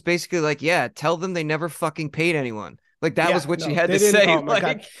she was basically like, yeah, tell them they never fucking paid anyone. Like that was what she had to say. Oh my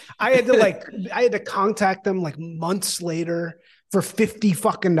God. I had to contact them like months later for $50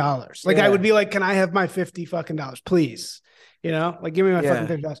 fucking. Like I would be like, can I have my $50 fucking, please? Like give me my fucking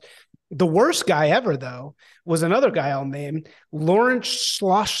 $50. The worst guy ever though was another guy I'll name, Lawrence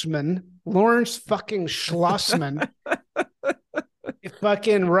Schlossman. Lawrence fucking Schlossman.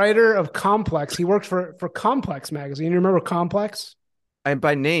 Fucking writer of Complex. He worked for Complex magazine. You remember Complex?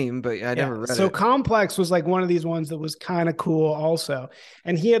 By name, but I never read it. So Complex was like one of these ones that was kind of cool also.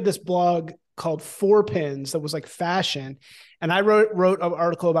 And he had this blog called Four Pins that was like fashion. And I wrote an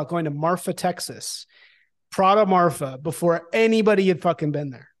article about going to Marfa, Texas, Prada Marfa, before anybody had fucking been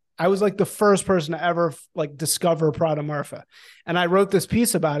there. I was like the first person to ever like discover Prada Marfa. And I wrote this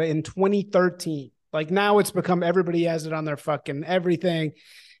piece about it in 2013. Like now it's become, everybody has it on their fucking everything.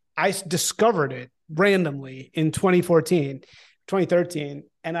 I discovered it randomly in 2014. 2013,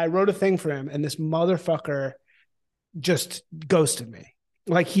 and I wrote a thing for him, and this motherfucker just ghosted me.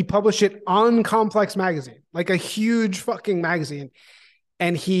 Like, he published it on Complex Magazine, like a huge fucking magazine.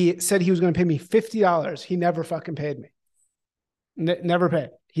 And he said he was going to pay me $50. He never fucking paid me. Never paid.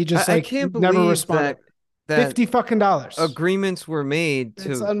 He just I can't believe never responded. that $50 fucking dollars. Agreements were made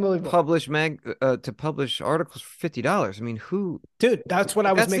It's to unbelievable. publish articles for $50. I mean, who? Dude, that's what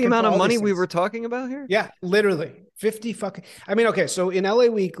I was That's making. the amount for of all money these we things. were talking about here? Yeah, literally 50 fucking. I mean, okay, so in LA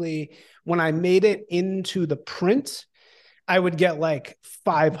Weekly, when I made it into the print, I would get like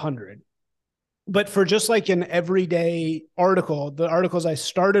 500. But for just like an everyday article, the articles I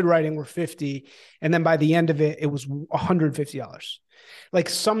started writing were 50. And then by the end of it, it was $150. Like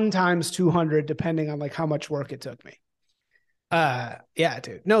sometimes 200, depending on like how much work it took me. Yeah,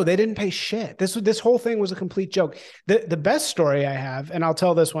 dude. No, they didn't pay shit. This whole thing was a complete joke. The best story I have, and I'll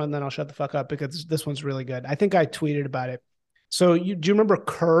tell this one, then I'll shut the fuck up because this one's really good. I think I tweeted about it. So do you remember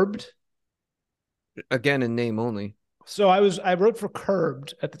Curbed? Again, in name only. So I wrote for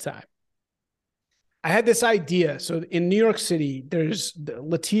Curbed at the time. I had this idea. So in New York City, there's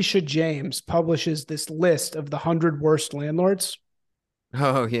Letitia James publishes this list of the 100 worst landlords.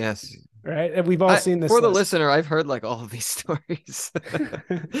 Oh, yes. Right. And we've all seen this. For the list. listener, I've heard like all of these stories, but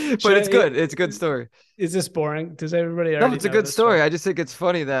it's good. It's a good story. Is this boring? Does everybody already No, it's a know good this story. I just think it's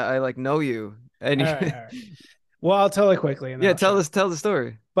funny that I like know you. And All right. Well, I'll tell it quickly. And then yeah, I'll tell the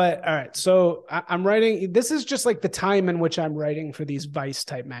story. But all right, so I'm writing. This is just like the time in which I'm writing for these Vice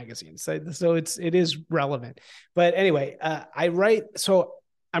type magazines. So it is relevant. But anyway, I write. So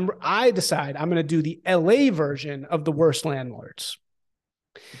I decide I'm going to do the LA version of the worst landlords.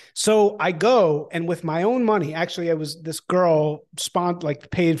 So I go, and with my own money, actually, this girl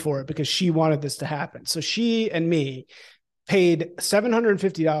paid for it because she wanted this to happen. So she and me paid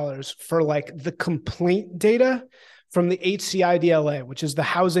 $750 for like the complaint data from the HCIDLA, which is the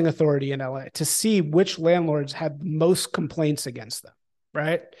housing authority in LA, to see which landlords had most complaints against them,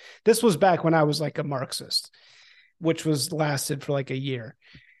 right? This was back when I was like a Marxist, which lasted for like a year.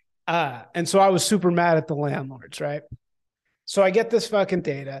 And so I was super mad at the landlords, right? So I get this fucking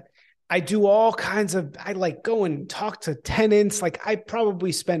data. I do all kinds of, I like go and talk to tenants. Like I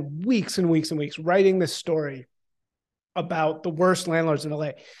probably spend weeks and weeks and weeks writing this story about the worst landlords in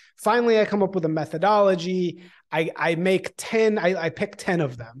LA. Finally, I come up with a methodology. I make 10, I pick 10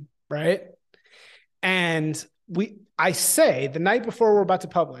 of them, right? And I say the night before we're about to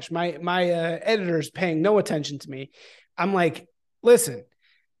publish, my editor's paying no attention to me. I'm like, listen,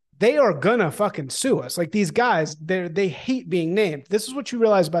 they are gonna fucking sue us. Like these guys, they hate being named. This is what you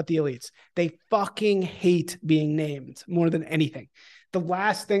realize about the elites. They fucking hate being named more than anything. The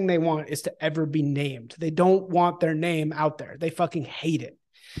last thing they want is to ever be named. They don't want their name out there. They fucking hate it.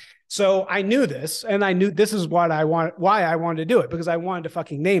 So I knew this, and I knew this is why I wanted to do it, because I wanted to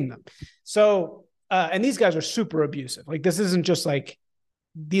fucking name them. So, and these guys are super abusive. Like this isn't just like,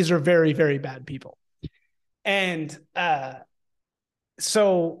 these are very, very bad people. And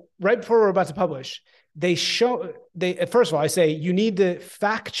so right before we're about to publish, first of all, I say, you need to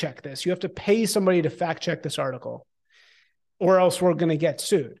fact check this. You have to pay somebody to fact check this article, or else we're going to get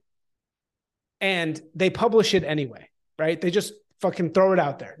sued. And they publish it anyway, right? They just fucking throw it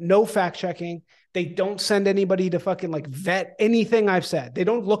out there. No fact checking. They don't send anybody to fucking like vet anything I've said. They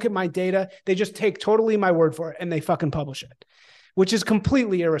don't look at my data. They just take totally my word for it and they fucking publish it, which is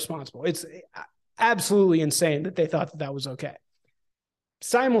completely irresponsible. It's absolutely insane that they thought that was okay.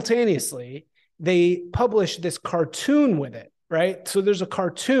 Simultaneously, they published this cartoon with it, right? So there's a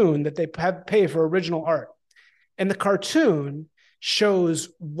cartoon that they pay for original art. And the cartoon shows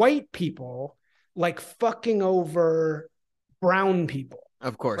white people like fucking over brown people.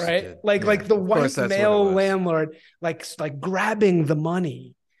 Of course, right? Like the white male landlord, like grabbing the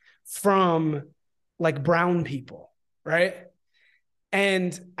money from like brown people, right?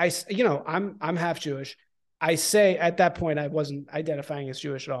 And I'm half Jewish. I say at that point I wasn't identifying as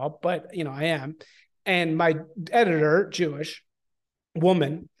Jewish at all, but I am. And my editor, Jewish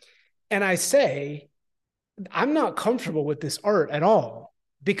woman, and I say, I'm not comfortable with this art at all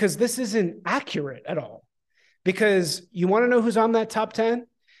because this isn't accurate at all. Because you want to know who's on that top 10?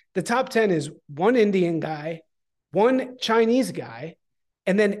 The top 10 is one Indian guy, one Chinese guy,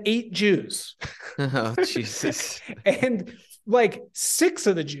 and then 8 Jews. Oh, Jesus. And like 6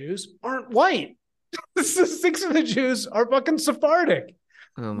 of the Jews aren't white. 6 of the Jews are fucking Sephardic.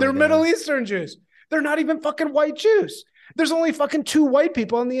 Oh, they're Middle Eastern Jews. They're not even fucking white Jews. There's only fucking 2 white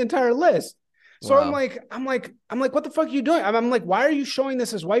people on the entire list. So wow. I'm like, what the fuck are you doing? I'm like, why are you showing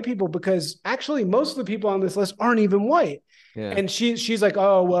this as white people? Because actually most of the people on this list aren't even white. Yeah. And she's like,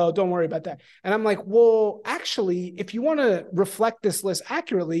 oh, well, don't worry about that. And I'm like, well, actually, if you want to reflect this list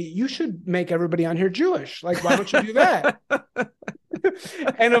accurately, you should make everybody on here Jewish. Like, why don't you do that?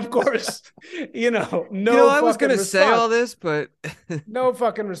 And of course, no I was fucking gonna say all response. this, but No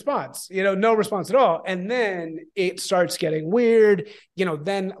fucking response, no response at all. And then it starts getting weird.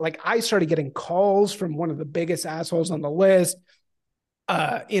 Then like I started getting calls from one of the biggest assholes on the list.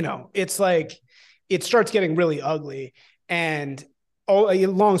 It's like it starts getting really ugly. And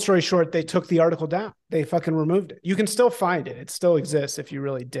long story short, they took the article down. They fucking removed it. You can still find it. It still exists if you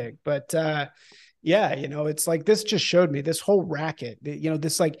really dig. But yeah, it's like this just showed me this whole racket,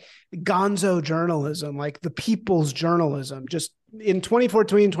 this like gonzo journalism, like the people's journalism, just in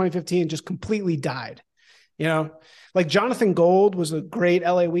 2014, 2015, just completely died. Like Jonathan Gold was a great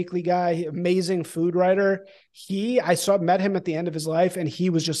LA Weekly guy, amazing food writer. Met him at the end of his life, and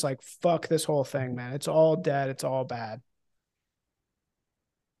he was just like, fuck this whole thing, man. It's all dead. It's all bad.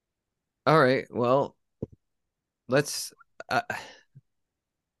 all right. Well, let's let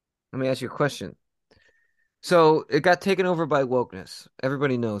me ask you a question. So it got taken over by wokeness.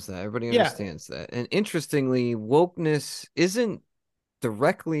 Everybody knows that. Everybody understands that. And interestingly, wokeness isn't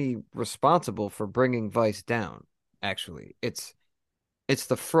directly responsible for bringing Vice down. Actually, it's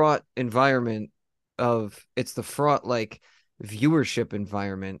the fraught environment it's the fraught like viewership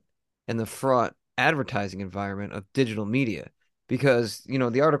environment and the fraught advertising environment of digital media. Because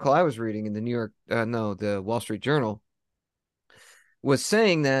the article I was reading in the Wall Street Journal was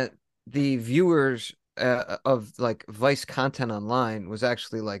saying that the viewers of like Vice content online was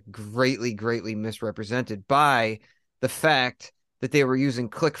actually like greatly misrepresented by the fact that they were using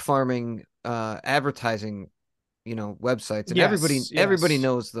click farming advertising websites, and everybody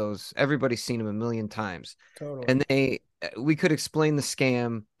knows those. Everybody's seen them a million times. Totally. And we could explain the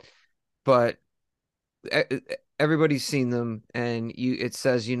scam, but everybody's seen them. And it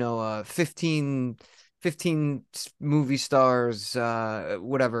says 15 movie stars,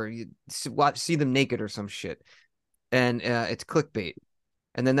 whatever, you see them naked or some shit, and it's clickbait.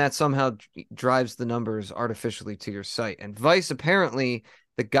 And then that somehow drives the numbers artificially to your site. And Vice, apparently,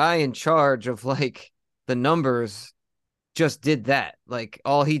 the guy in charge of like the numbers just did that. Like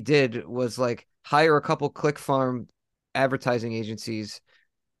all he did was like hire a couple click farm advertising agencies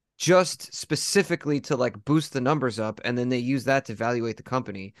just specifically to like boost the numbers up. And then they use that to evaluate the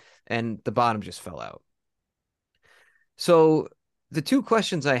company, and the bottom just fell out. So the two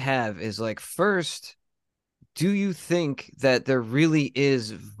questions I have is like, first, do you think that there really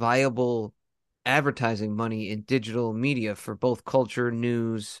is viable advertising money in digital media for both culture,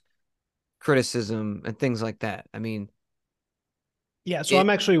 news, criticism, and things like that? I mean, yeah, so I'm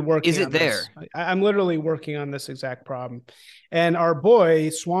actually working on this. I'm literally working on this exact problem. And our boy,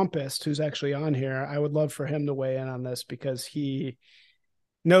 Swampist, who's actually on here, I would love for him to weigh in on this because he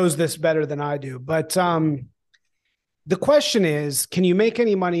knows this better than I do. But the question is, can you make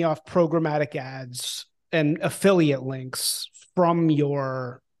any money off programmatic ads and affiliate links from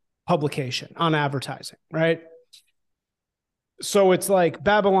your publication on advertising, right? So it's like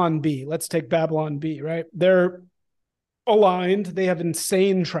Babylon Bee. Let's take Babylon Bee, right? They're aligned. They have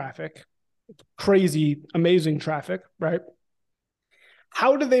insane traffic, crazy, amazing traffic, right?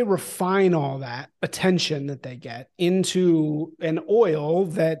 How do they refine all that attention that they get into an oil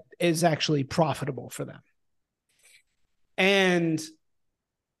that is actually profitable for them? And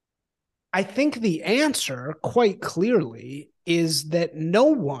I think the answer quite clearly is that no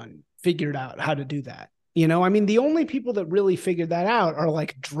one figured out how to do that. I mean, the only people that really figured that out are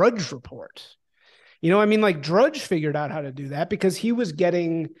like Drudge Report. Like Drudge figured out how to do that because he was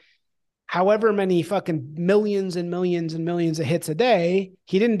getting however many fucking millions and millions and millions of hits a day.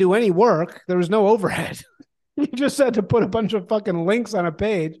 He didn't do any work. There was no overhead. He just had to put a bunch of fucking links on a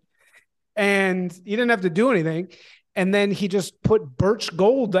page, and he didn't have to do anything. And then he just put Birch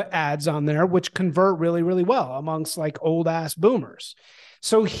Gold ads on there, which convert really, really well amongst like old ass boomers.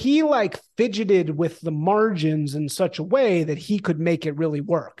 So he like fidgeted with the margins in such a way that he could make it really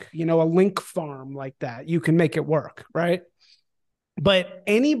work. A link farm like that, you can make it work, right? But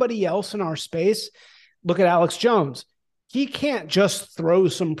anybody else in our space, look at Alex Jones. He can't just throw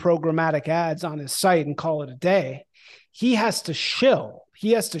some programmatic ads on his site and call it a day. He has to shill.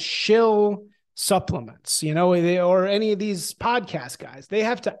 He has to shill supplements, or any of these podcast guys. They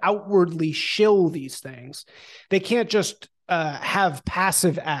have to outwardly shill these things. They can't just have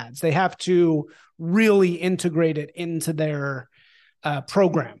passive ads. They have to really integrate it into their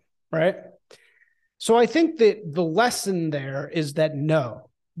program, right? So I think that the lesson there is that no,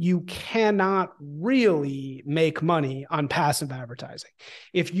 you cannot really make money on passive advertising.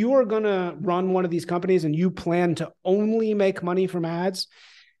 If you are going to run one of these companies and you plan to only make money from ads,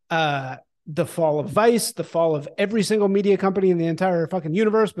 the fall of Vice, the fall of every single media company in the entire fucking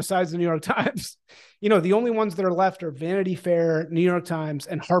universe besides the New York Times. The only ones that are left are Vanity Fair, New York Times,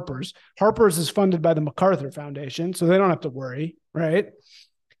 and Harper's. Harper's is funded by the MacArthur Foundation, so they don't have to worry, right?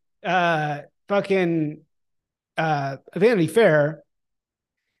 Vanity Fair,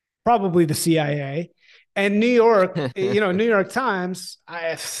 probably the CIA. And New York, New York Times,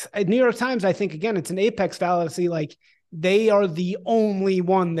 I think, again, it's an apex fallacy. Like, they are the only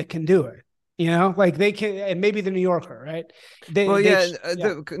one that can do it. They can, and maybe the New Yorker, right? The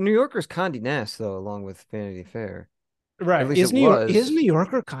New Yorker's Condé Nast, though, along with Vanity Fair. Right. At least is New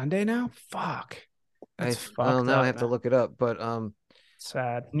Yorker Condé now? Fuck. Now I have to look it up, but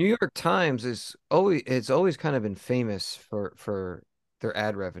sad. New York Times is always kind of been famous for their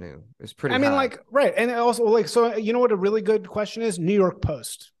ad revenue. It's pretty high. Right. And also, so you know what a really good question is? New York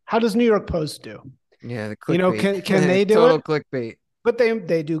Post. How does New York Post do? Yeah, the clickbait. Can they do total it? Clickbait. But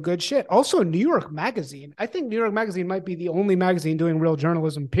they do good shit. Also, New York Magazine. I think New York Magazine might be the only magazine doing real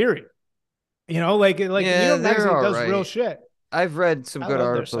journalism, period. New York Magazine does real shit. I've read some good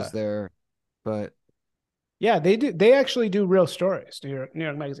articles there, but yeah, they do. They actually do real stories, New York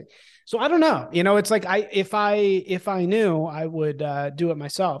Magazine. So I don't know. It's like if I knew, I would do it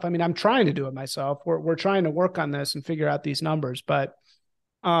myself. I mean, I'm trying to do it myself. We're trying to work on this and figure out these numbers, but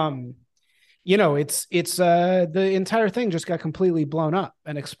it's the entire thing just got completely blown up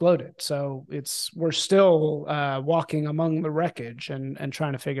and exploded. So we're still walking among the wreckage and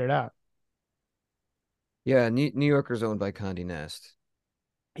trying to figure it out. Yeah, New Yorker's owned by Condé Nast.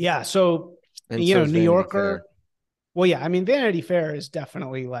 Yeah, so New Yorker. Fair. Well, yeah, I mean, Vanity Fair is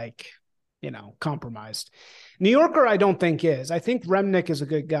definitely compromised. New Yorker, I don't think is. I think Remnick is a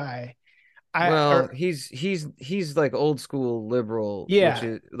good guy. He's like old school liberal. Yeah, which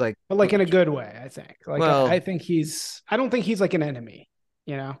is but in a good way. I think. I think I don't think he's like an enemy.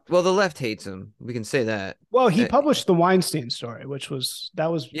 Well, the left hates him. We can say that. Well, he published the Weinstein story, which was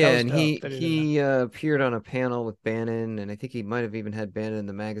he appeared on a panel with Bannon, and I think he might have even had Bannon in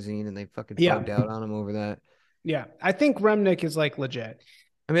the magazine, and they fucking bugged out on him over that. Yeah, I think Remnick is legit.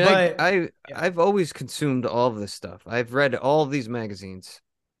 I mean, I've always consumed all of this stuff. I've read all of these magazines.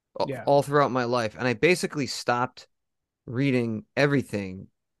 All throughout my life, and I basically stopped reading everything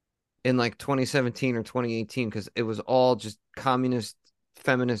in 2017 or 2018 because it was all just communist,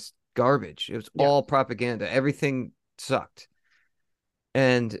 feminist garbage. It was all propaganda. Everything sucked,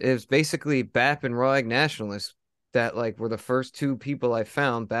 and it was basically BAP and Raw Egg Nationalists that were the first two people I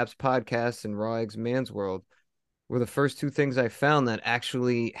found. BAP's podcast and Raw Egg's Man's World were the first two things I found that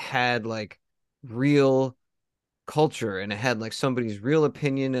actually had real culture, and it had somebody's real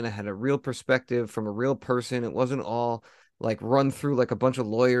opinion, and it had a real perspective from a real person. It wasn't all run through a bunch of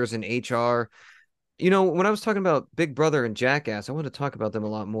lawyers and HR. When I was talking about Big Brother and Jackass, I want to talk about them a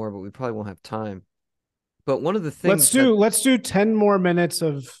lot more, but we probably won't have time. But one of the things let's do 10 more minutes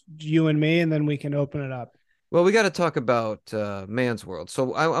of you and me, and then we can open it up. Well, we got to talk about Man's World.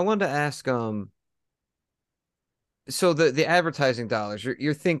 So I wanted to ask so the advertising dollars,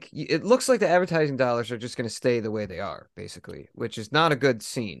 it looks like the advertising dollars are just going to stay the way they are, basically, which is not a good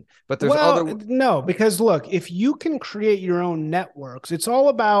scene. But there's no, because look, if you can create your own networks, it's all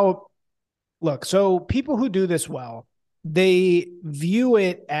about so people who do this well, they view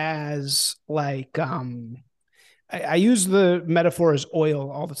it as I use the metaphor as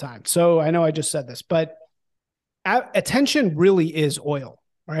oil all the time. So I know I just said this, but attention really is oil,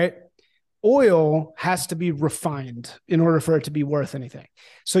 right? Oil has to be refined in order for it to be worth anything.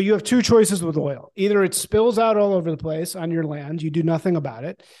 So you have two choices with oil. Either it spills out all over the place on your land, you do nothing about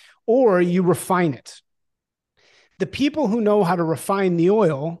it, or you refine it. The people who know how to refine the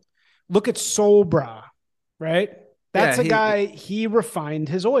oil, look at Solbra, right? That's a guy, he refined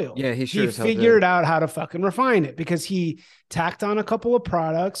his oil. Yeah, he figured out how to fucking refine it because he tacked on a couple of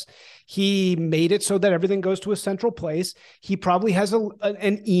products. He made it so that everything goes to a central place. He probably has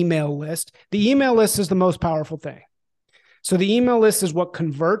an email list. The email list is the most powerful thing. So the email list is what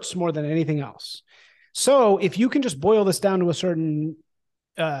converts more than anything else. So if you can just boil this down to a certain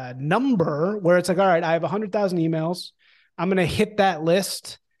number where it's all right, I have 100,000 emails. I'm going to hit that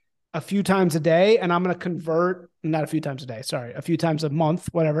list a few times a day, and I'm going to convert, not a few times a day, sorry, a few times a month,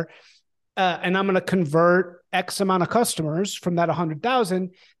 whatever. And I'm going to convert X amount of customers from that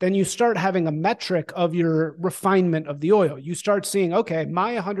 100,000. Then you start having a metric of your refinement of the oil. You start seeing, okay,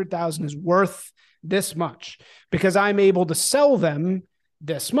 my 100,000 is worth this much because I'm able to sell them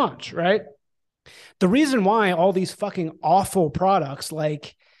this much, right? The reason why all these fucking awful products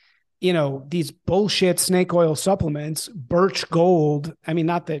like these bullshit snake oil supplements, birch gold. I mean,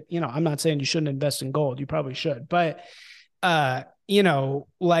 not that, I'm not saying you shouldn't invest in gold. You probably should. But, all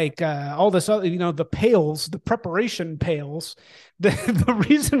this other, the pails, the preparation pails, the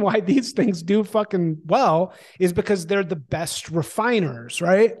reason why these things do fucking well is because they're the best refiners,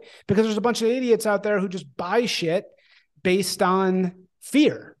 right? Because there's a bunch of idiots out there who just buy shit based on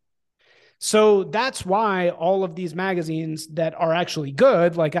fear. So that's why all of these magazines that are actually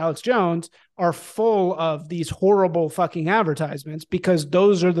good, like Alex Jones, are full of these horrible fucking advertisements, because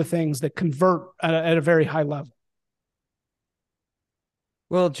those are the things that convert at a very high level.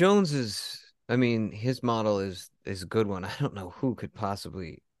 Well, Jones his model is a good one. I don't know who could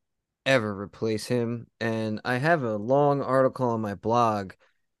possibly ever replace him. And I have a long article on my blog,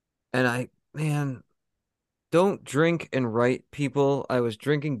 and man, don't drink and write, people. I was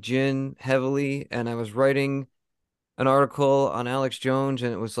drinking gin heavily, and I was writing an article on Alex Jones,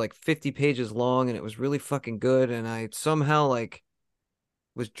 and it was like 50 pages long, and it was really fucking good. And I somehow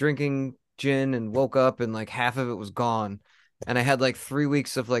was drinking gin and woke up, and like half of it was gone. And I had like 3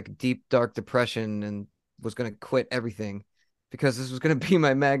 weeks of like deep, dark depression, and was going to quit everything because this was going to be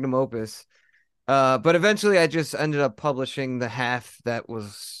my magnum opus. But eventually I just ended up publishing the half that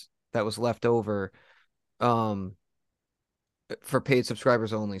was left over, for paid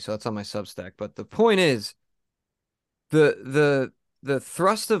subscribers only. So that's on my Substack. But the point is, the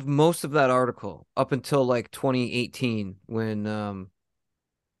thrust of most of that article up until like 2018, when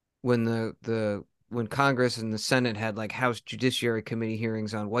Congress and the Senate had like House Judiciary Committee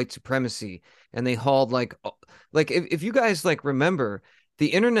hearings on white supremacy, and they hauled if you guys like remember the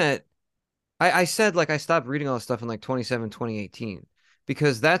internet, I said like I stopped reading all this stuff in like 2018,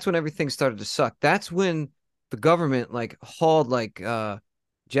 because that's when everything started to suck. That's when the government like hauled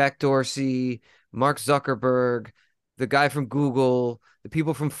Jack Dorsey, Mark Zuckerberg, the guy from Google, the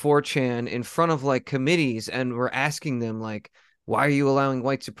people from 4chan in front of like committees, and were asking them like, why are you allowing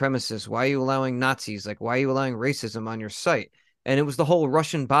white supremacists? Why are you allowing Nazis? Like, why are you allowing racism on your site? And it was the whole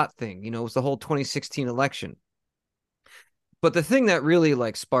Russian bot thing, it was the whole 2016 election. But the thing that really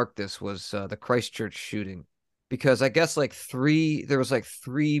like sparked this was the Christchurch shooting, because I guess there was like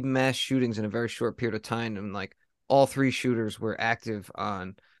three mass shootings in a very short period of time, and like all three shooters were active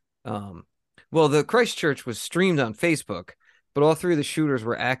on, the Christchurch was streamed on Facebook, but all three of the shooters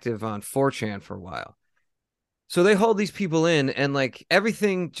were active on 4chan for a while. So they hauled these people in, and like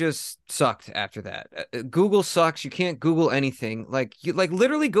everything just sucked after that. Google sucks. You can't Google anything. You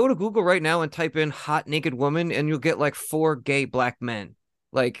literally go to Google right now and type in hot naked woman, and you'll get like 4 gay black men.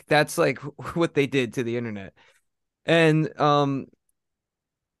 Like that's like what they did to the internet. And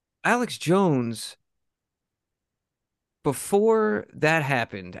Alex Jones, before that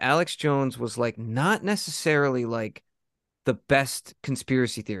happened, Alex Jones was like not necessarily like the best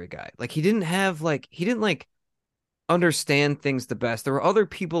conspiracy theory guy. Like he didn't understand things the best. There were other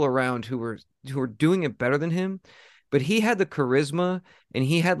people around who were doing it better than him, but he had the charisma, and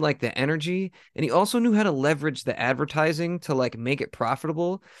he had like the energy, and he also knew how to leverage the advertising to like make it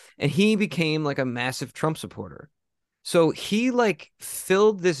profitable, and he became like a massive Trump supporter. So he like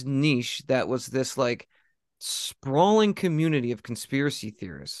filled this niche that was this like sprawling community of conspiracy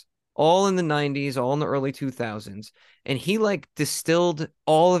theorists, all in the 90s, all in the early 2000s, and he like distilled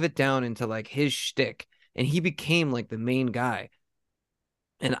all of it down into like his shtick, and he became like the main guy.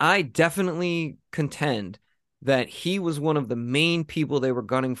 And I definitely contend that he was one of the main people they were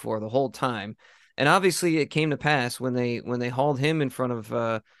gunning for the whole time. And obviously it came to pass when they hauled him in front of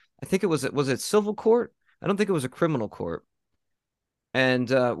I think was it civil court? I don't think it was a criminal court. And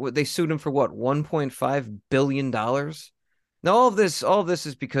they sued him for what, $1.5 billion. Now all of this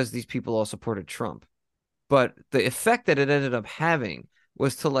is because these people all supported Trump. But the effect that it ended up having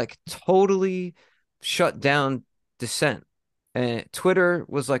was to like totally shut down dissent. And Twitter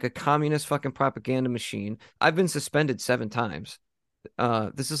was like a communist fucking propaganda machine. I've been suspended 7 times.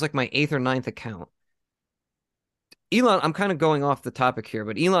 This is like my 8th or 9th account. I'm kind of going off the topic here,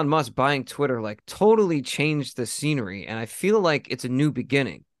 but Elon Musk buying Twitter like totally changed the scenery, and I feel like it's a new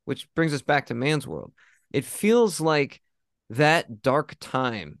beginning, which brings us back to Man's World. It feels like that dark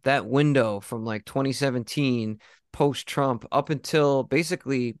time, that window from like 2017 post-Trump up until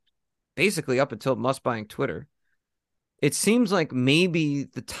basically up until Musk buying Twitter. It seems like maybe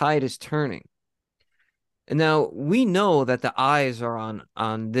the tide is turning. And now we know that the eyes are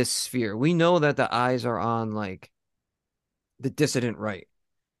on this sphere. We know that the eyes are on like the dissident right.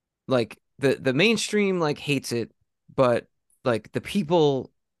 Like the mainstream like hates it, but like the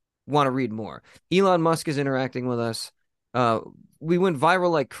people want to read more. Elon Musk is interacting with us. We went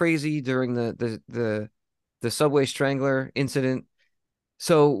viral like crazy during the Subway Strangler incident.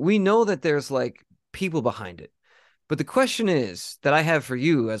 So we know that there's like people behind it. But the question is that I have for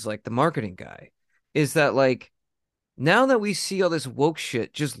you as like the marketing guy is that like now that we see all this woke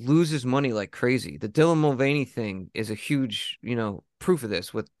shit just loses money like crazy. The Dylan Mulvaney thing is a huge, proof of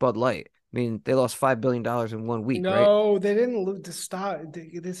this with Bud Light. I mean, they lost $5 billion in 1 week, right? No, they didn't lose the stock.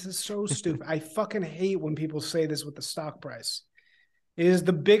 This is so stupid. I fucking hate when people say this with the stock price. It is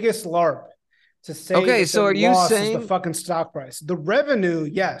the biggest LARP to say Okay, that so the are you loss is the saying fucking stock price. The revenue,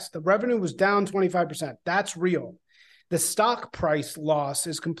 yes, the revenue was down 25%. That's real. The stock price loss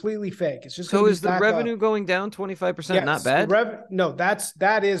is completely fake. It's just going so to be is the back revenue up. going down 25% not Yes, bad? no,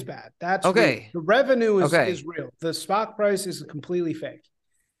 that is bad. That's real. Okay. The revenue is Okay. real. The stock price is completely fake.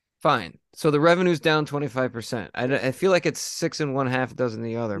 Fine. So the revenue's down 25%. I feel like it's 6 1/2 dozen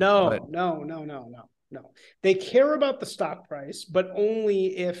the other, but No. They care about the stock price, but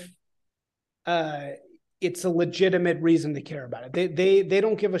only if it's a legitimate reason to care about it. They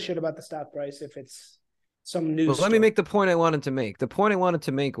don't give a shit about the stock price if it's some news let me story. make the point I wanted to make. The point I wanted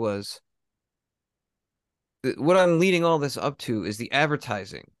to make was what I'm leading all this up to is the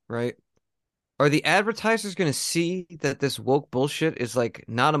advertising, right? Are the advertisers going to see that this woke bullshit is like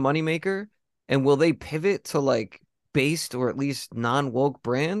not a moneymaker? And will they pivot to like based or at least non-woke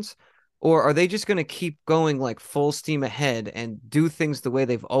brands? Or are they just going to keep going like full steam ahead and do things the way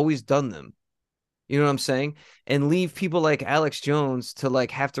they've always done them? You know what I'm saying? And leave people like Alex Jones to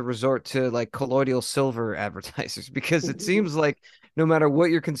like have to resort to like colloidal silver advertisers because it seems like no matter what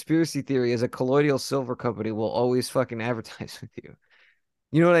your conspiracy theory is, a colloidal silver company will always fucking advertise with you.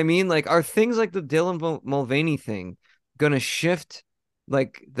 You know what I mean? Like, are things like the Dylan Mulvaney thing gonna shift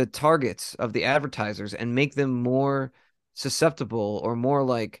like the targets of the advertisers and make them more susceptible or more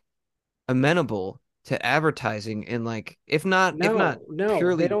like amenable to advertising and like if not No, they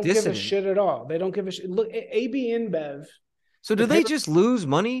purely don't give a dissident. shit at all. They don't give a shit. Look, AB InBev, So the do they paper, just lose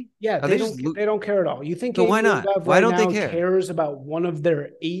money? yeah, Are they they just don't they don't care at all. You think so why AB not? InBev Why right don't they now care? cares about one of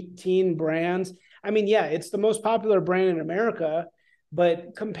their 18 brands? I mean, yeah, it's the most popular brand in America,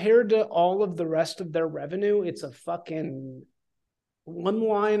 but compared to all of the rest of their revenue, it's a fucking one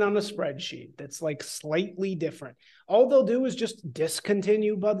line on a spreadsheet that's like slightly different. All they'll do is just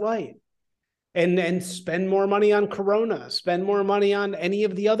discontinue Bud Light and spend more money on Corona, spend more money on any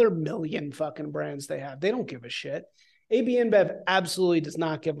of the other million fucking brands they have. They don't give a shit. AB InBev absolutely does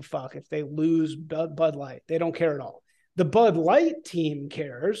not give a fuck if they lose Bud Light. They don't care at all. The Bud Light team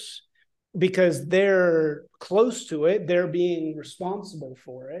cares because they're close to it. They're being responsible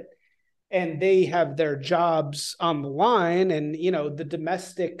for it and they have their jobs on the line. And, the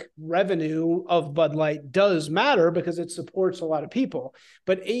domestic revenue of Bud Light does matter because it supports a lot of people.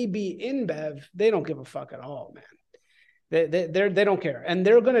 But AB InBev, they don't give a fuck at all, man. They don't care. And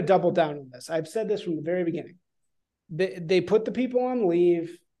they're going to double down on this. I've said this from the very beginning. They put the people on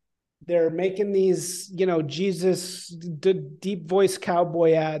leave. They're making these, Jesus deep voice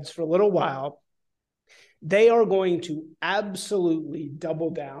cowboy ads for a little while. They are going to absolutely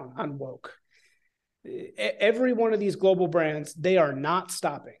double down on woke. Every one of these global brands, they are not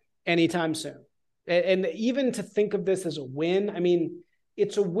stopping anytime soon. And even to think of this as a win, I mean,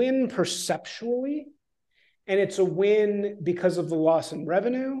 it's a win perceptually, and it's a win because of the loss in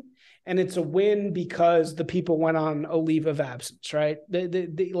revenue, and it's a win because the people went on a leave of absence, right?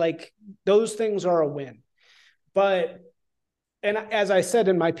 Like those things are a win. But and as I said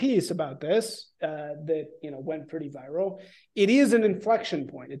in my piece about this, that went pretty viral, it is an inflection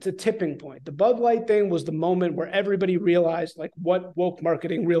point. It's a tipping point. The Bud Light thing was the moment where everybody realized like what woke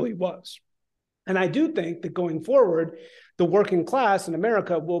marketing really was. And I do think that going forward, the working class in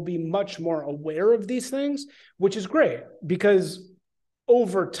America will be much more aware of these things, which is great because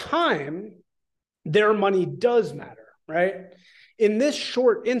over time, their money does matter, right? In this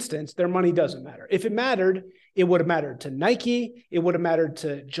short instance, their money doesn't matter. If it mattered, it would have mattered to Nike. It would have mattered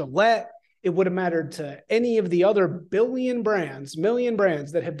to Gillette. It would have mattered to any of the other million brands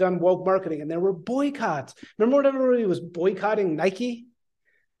that have done woke marketing. And there were boycotts. Remember when everybody was boycotting Nike?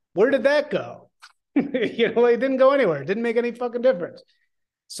 Where did that go? It didn't go anywhere. It didn't make any fucking difference.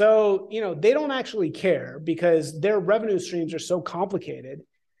 So, they don't actually care because their revenue streams are so complicated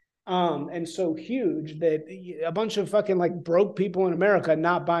and so huge that a bunch of fucking like broke people in America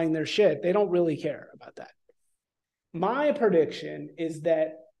not buying their shit, they don't really care about that. My prediction is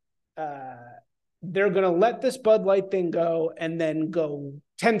that they're going to let this Bud Light thing go and then go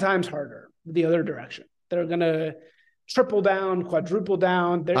 10 times harder the other direction. They're going to triple down, quadruple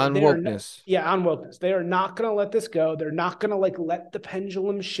down. On wokeness. On wokeness. They are not going to let this go. They're not going to like let the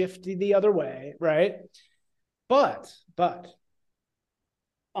pendulum shift the other way, right? But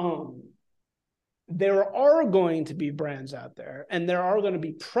there are going to be brands out there and there are going to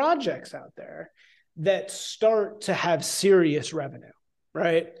be projects out there that start to have serious revenue,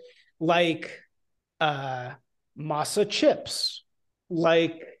 right? Like Masa chips,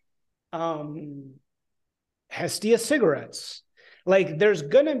 like Hestia cigarettes. Like there's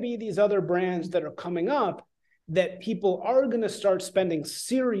going to be these other brands that are coming up that people are going to start spending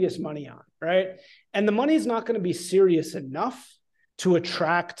serious money on, right? And the money is not going to be serious enough to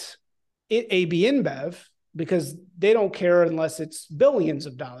attract AB InBev because they don't care unless it's billions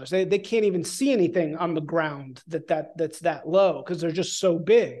of dollars. They can't even see anything on the ground that's that low because they're just so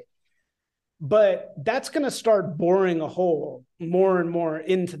big. But that's going to start boring a hole more and more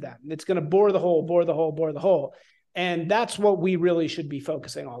into them. It's going to bore the hole. And that's what we really should be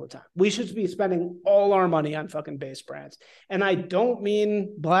focusing all the time. We should be spending all our money on fucking base brands. And I don't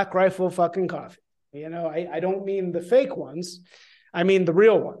mean Black Rifle fucking coffee. You know, I don't mean the fake ones. I mean the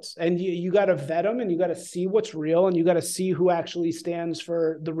real ones. And you got to vet them and you got to see what's real and you got to see who actually stands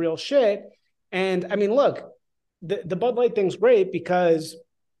for the real shit. And I mean, look, the Bud Light thing's great because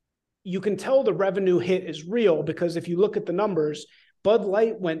you can tell the revenue hit is real because if you look at the numbers, Bud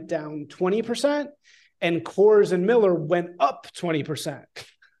Light went down 20% and Coors and Miller went up 20%.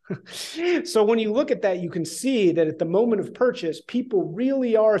 So when you look at that, you can see that at the moment of purchase, people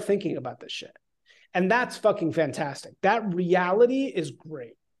really are thinking about this shit. And that's fucking fantastic. That reality is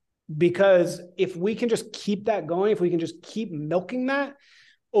great because if we can just keep that going, if we can just keep milking that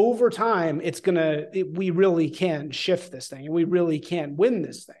over time, we really can shift this thing and we really can win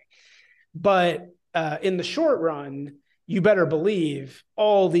this thing. But in the short run, you better believe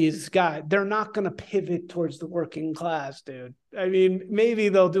all these guys, they're not going to pivot towards the working class, dude. I mean, maybe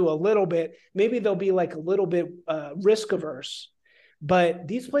they'll do a little bit. Maybe they'll be like a little bit risk averse. But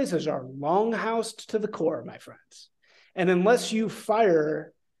these places are long-housed to the core, my friends. And unless you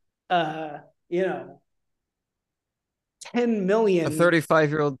fire, 10 million. A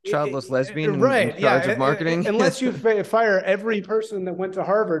 35-year-old childless lesbian right, in charge of marketing. Unless you fire every person that went to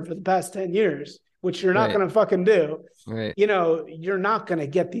Harvard for the past 10 years, which you're not going to fucking do, right? You're not going to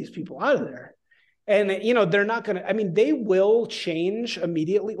get these people out of there. And, they're not going to, I mean, they will change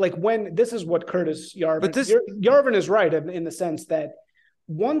immediately. Like this is what Curtis Yarvin, Yarvin is right in the sense that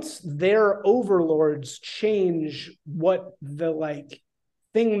once their overlords change what the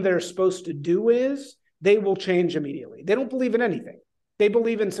thing they're supposed to do is, they will change immediately. They don't believe in anything. They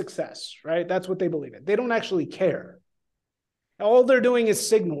believe in success, right? That's what they believe in. They don't actually care. All they're doing is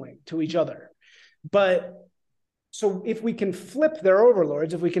signaling to each other. But so if we can flip their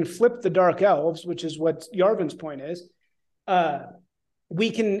overlords, if we can flip the dark elves, which is what Yarvin's point is,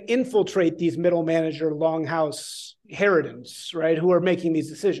 we can infiltrate these middle manager longhouse Herodins, right, who are making these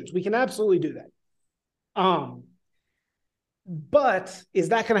decisions. We can absolutely do that. But is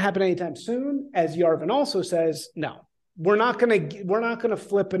that going to happen anytime soon? As Yarvin also says, no. We're not going to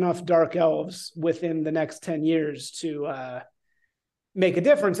flip enough dark elves within the next 10 years to make a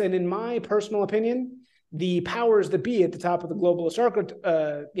difference. And in my personal opinion, the powers that be at the top of the globalist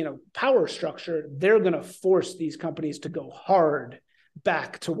power structure, they're going to force these companies to go hard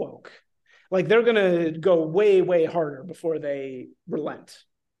back to woke. Like they're going to go way, way harder before they relent.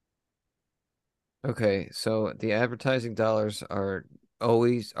 Okay, so the advertising dollars are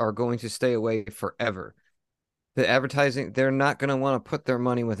going to stay away forever. The advertising, they're not going to want to put their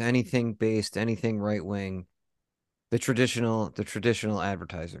money with anything right wing. The traditional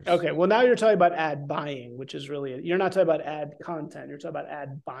advertisers. Okay, well now you're talking about ad buying, which is really you're not talking about ad content. You're talking about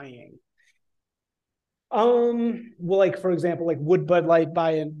ad buying. Well, like for example, like would Bud Light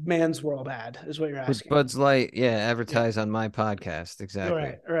buy a Man's World ad? Is what you're asking. Would Bud's Light, advertise on my podcast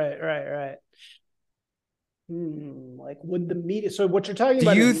exactly. Right. Like would the media? So what you're talking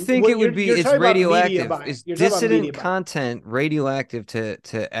about? Do you think it would be? It's radioactive. Is dissident content radioactive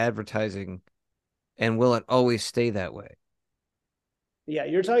to advertising? And will it always stay that way? Yeah,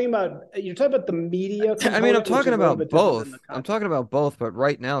 you're talking about the media. I mean, I'm talking about both. I'm talking about both, but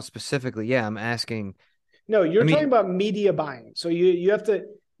right now specifically, I'm asking. No, you're talking about media buying. So you have to.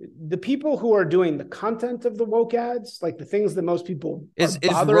 The people who are doing the content of the woke ads, like the things that most people is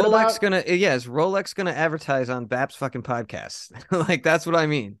Rolex gonna advertise on BAP's fucking podcast? Like that's what I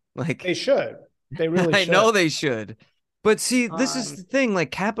mean. Like they should. They really. I know they should. But see, this is the thing.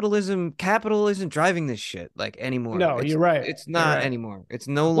 Like capital isn't driving this shit anymore. No, you're right. It's not anymore. It's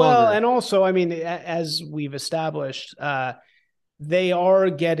no longer. Well, and also, I mean, as we've established, they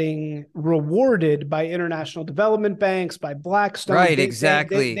are getting rewarded by international development banks, by Blackstone. Right,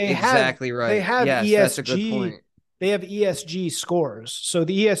 exactly. Exactly right. They have ESG. That's a good point. They have ESG scores. So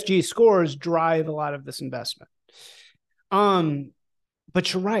the ESG scores drive a lot of this investment.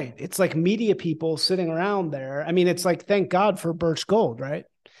 But you're right. It's like media people sitting around there. I mean, it's like, thank God for Birch Gold, right?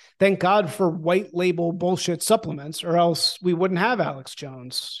 Thank God for white label bullshit supplements, or else we wouldn't have Alex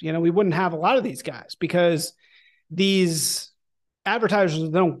Jones. You know, we wouldn't have a lot of these guys, because these advertisers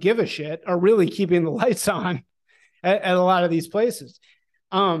that don't give a shit are really keeping the lights on at a lot of these places.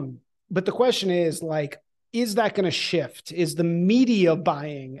 But the question is, like, is that going to shift? Is the media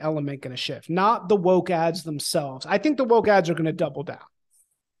buying element going to shift? Not the woke ads themselves. I think the woke ads are going to double down.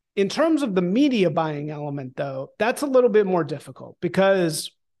 In terms of the media buying element, though, that's a little bit more difficult,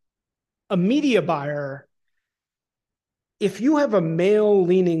 because a media buyer, if you have a male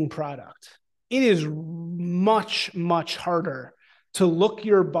leaning product, it is much, much harder to look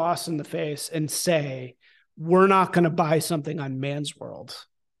your boss in the face and say, we're not going to buy something on Man's World,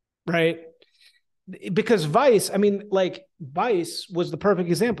 right? Because Vice, I mean, like, Vice was the perfect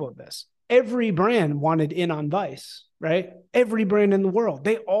example of this. Every brand wanted in on Vice, right? Every brand in the world.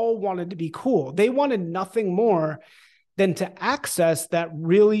 They all wanted to be cool. They wanted nothing more than to access that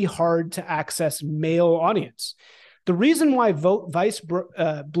really hard to access male audience. The reason why Vice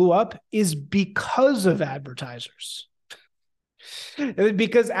blew up is because of advertisers.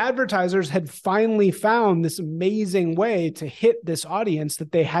 Because advertisers had finally found this amazing way to hit this audience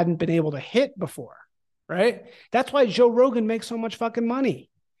that they hadn't been able to hit before, right? That's why Joe Rogan makes so much fucking money.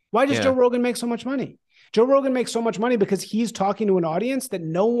 Why does Joe Rogan make so much money? Joe Rogan makes so much money because he's talking to an audience that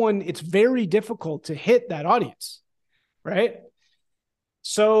it's very difficult to hit that audience, right?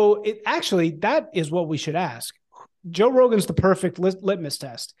 So that is what we should ask. Joe Rogan's the perfect litmus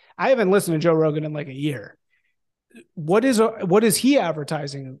test. I haven't listened to Joe Rogan in like a year. What is he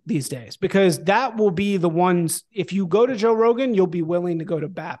advertising these days? Because that will be the ones, if you go to Joe Rogan, you'll be willing to go to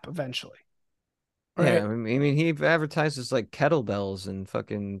BAP eventually. Right? Yeah, I mean, he advertises like kettlebells and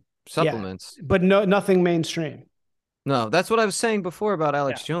fucking supplements. Yeah, but nothing mainstream. No, that's what I was saying before about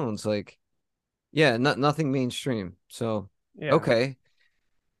Alex Jones. Like, nothing mainstream. So, okay.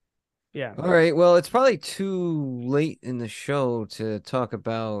 Yeah. All right. Well, it's probably too late in the show to talk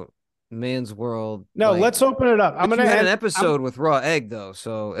about Man's World. No, let's open it up. I'm gonna had an episode with Raw Egg though,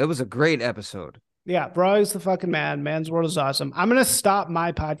 so it was a great episode. Yeah, Raw is the fucking man. Man's World is awesome. I'm gonna stop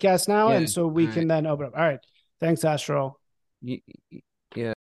my podcast now, and so we can then open up. All right. Thanks, Astral.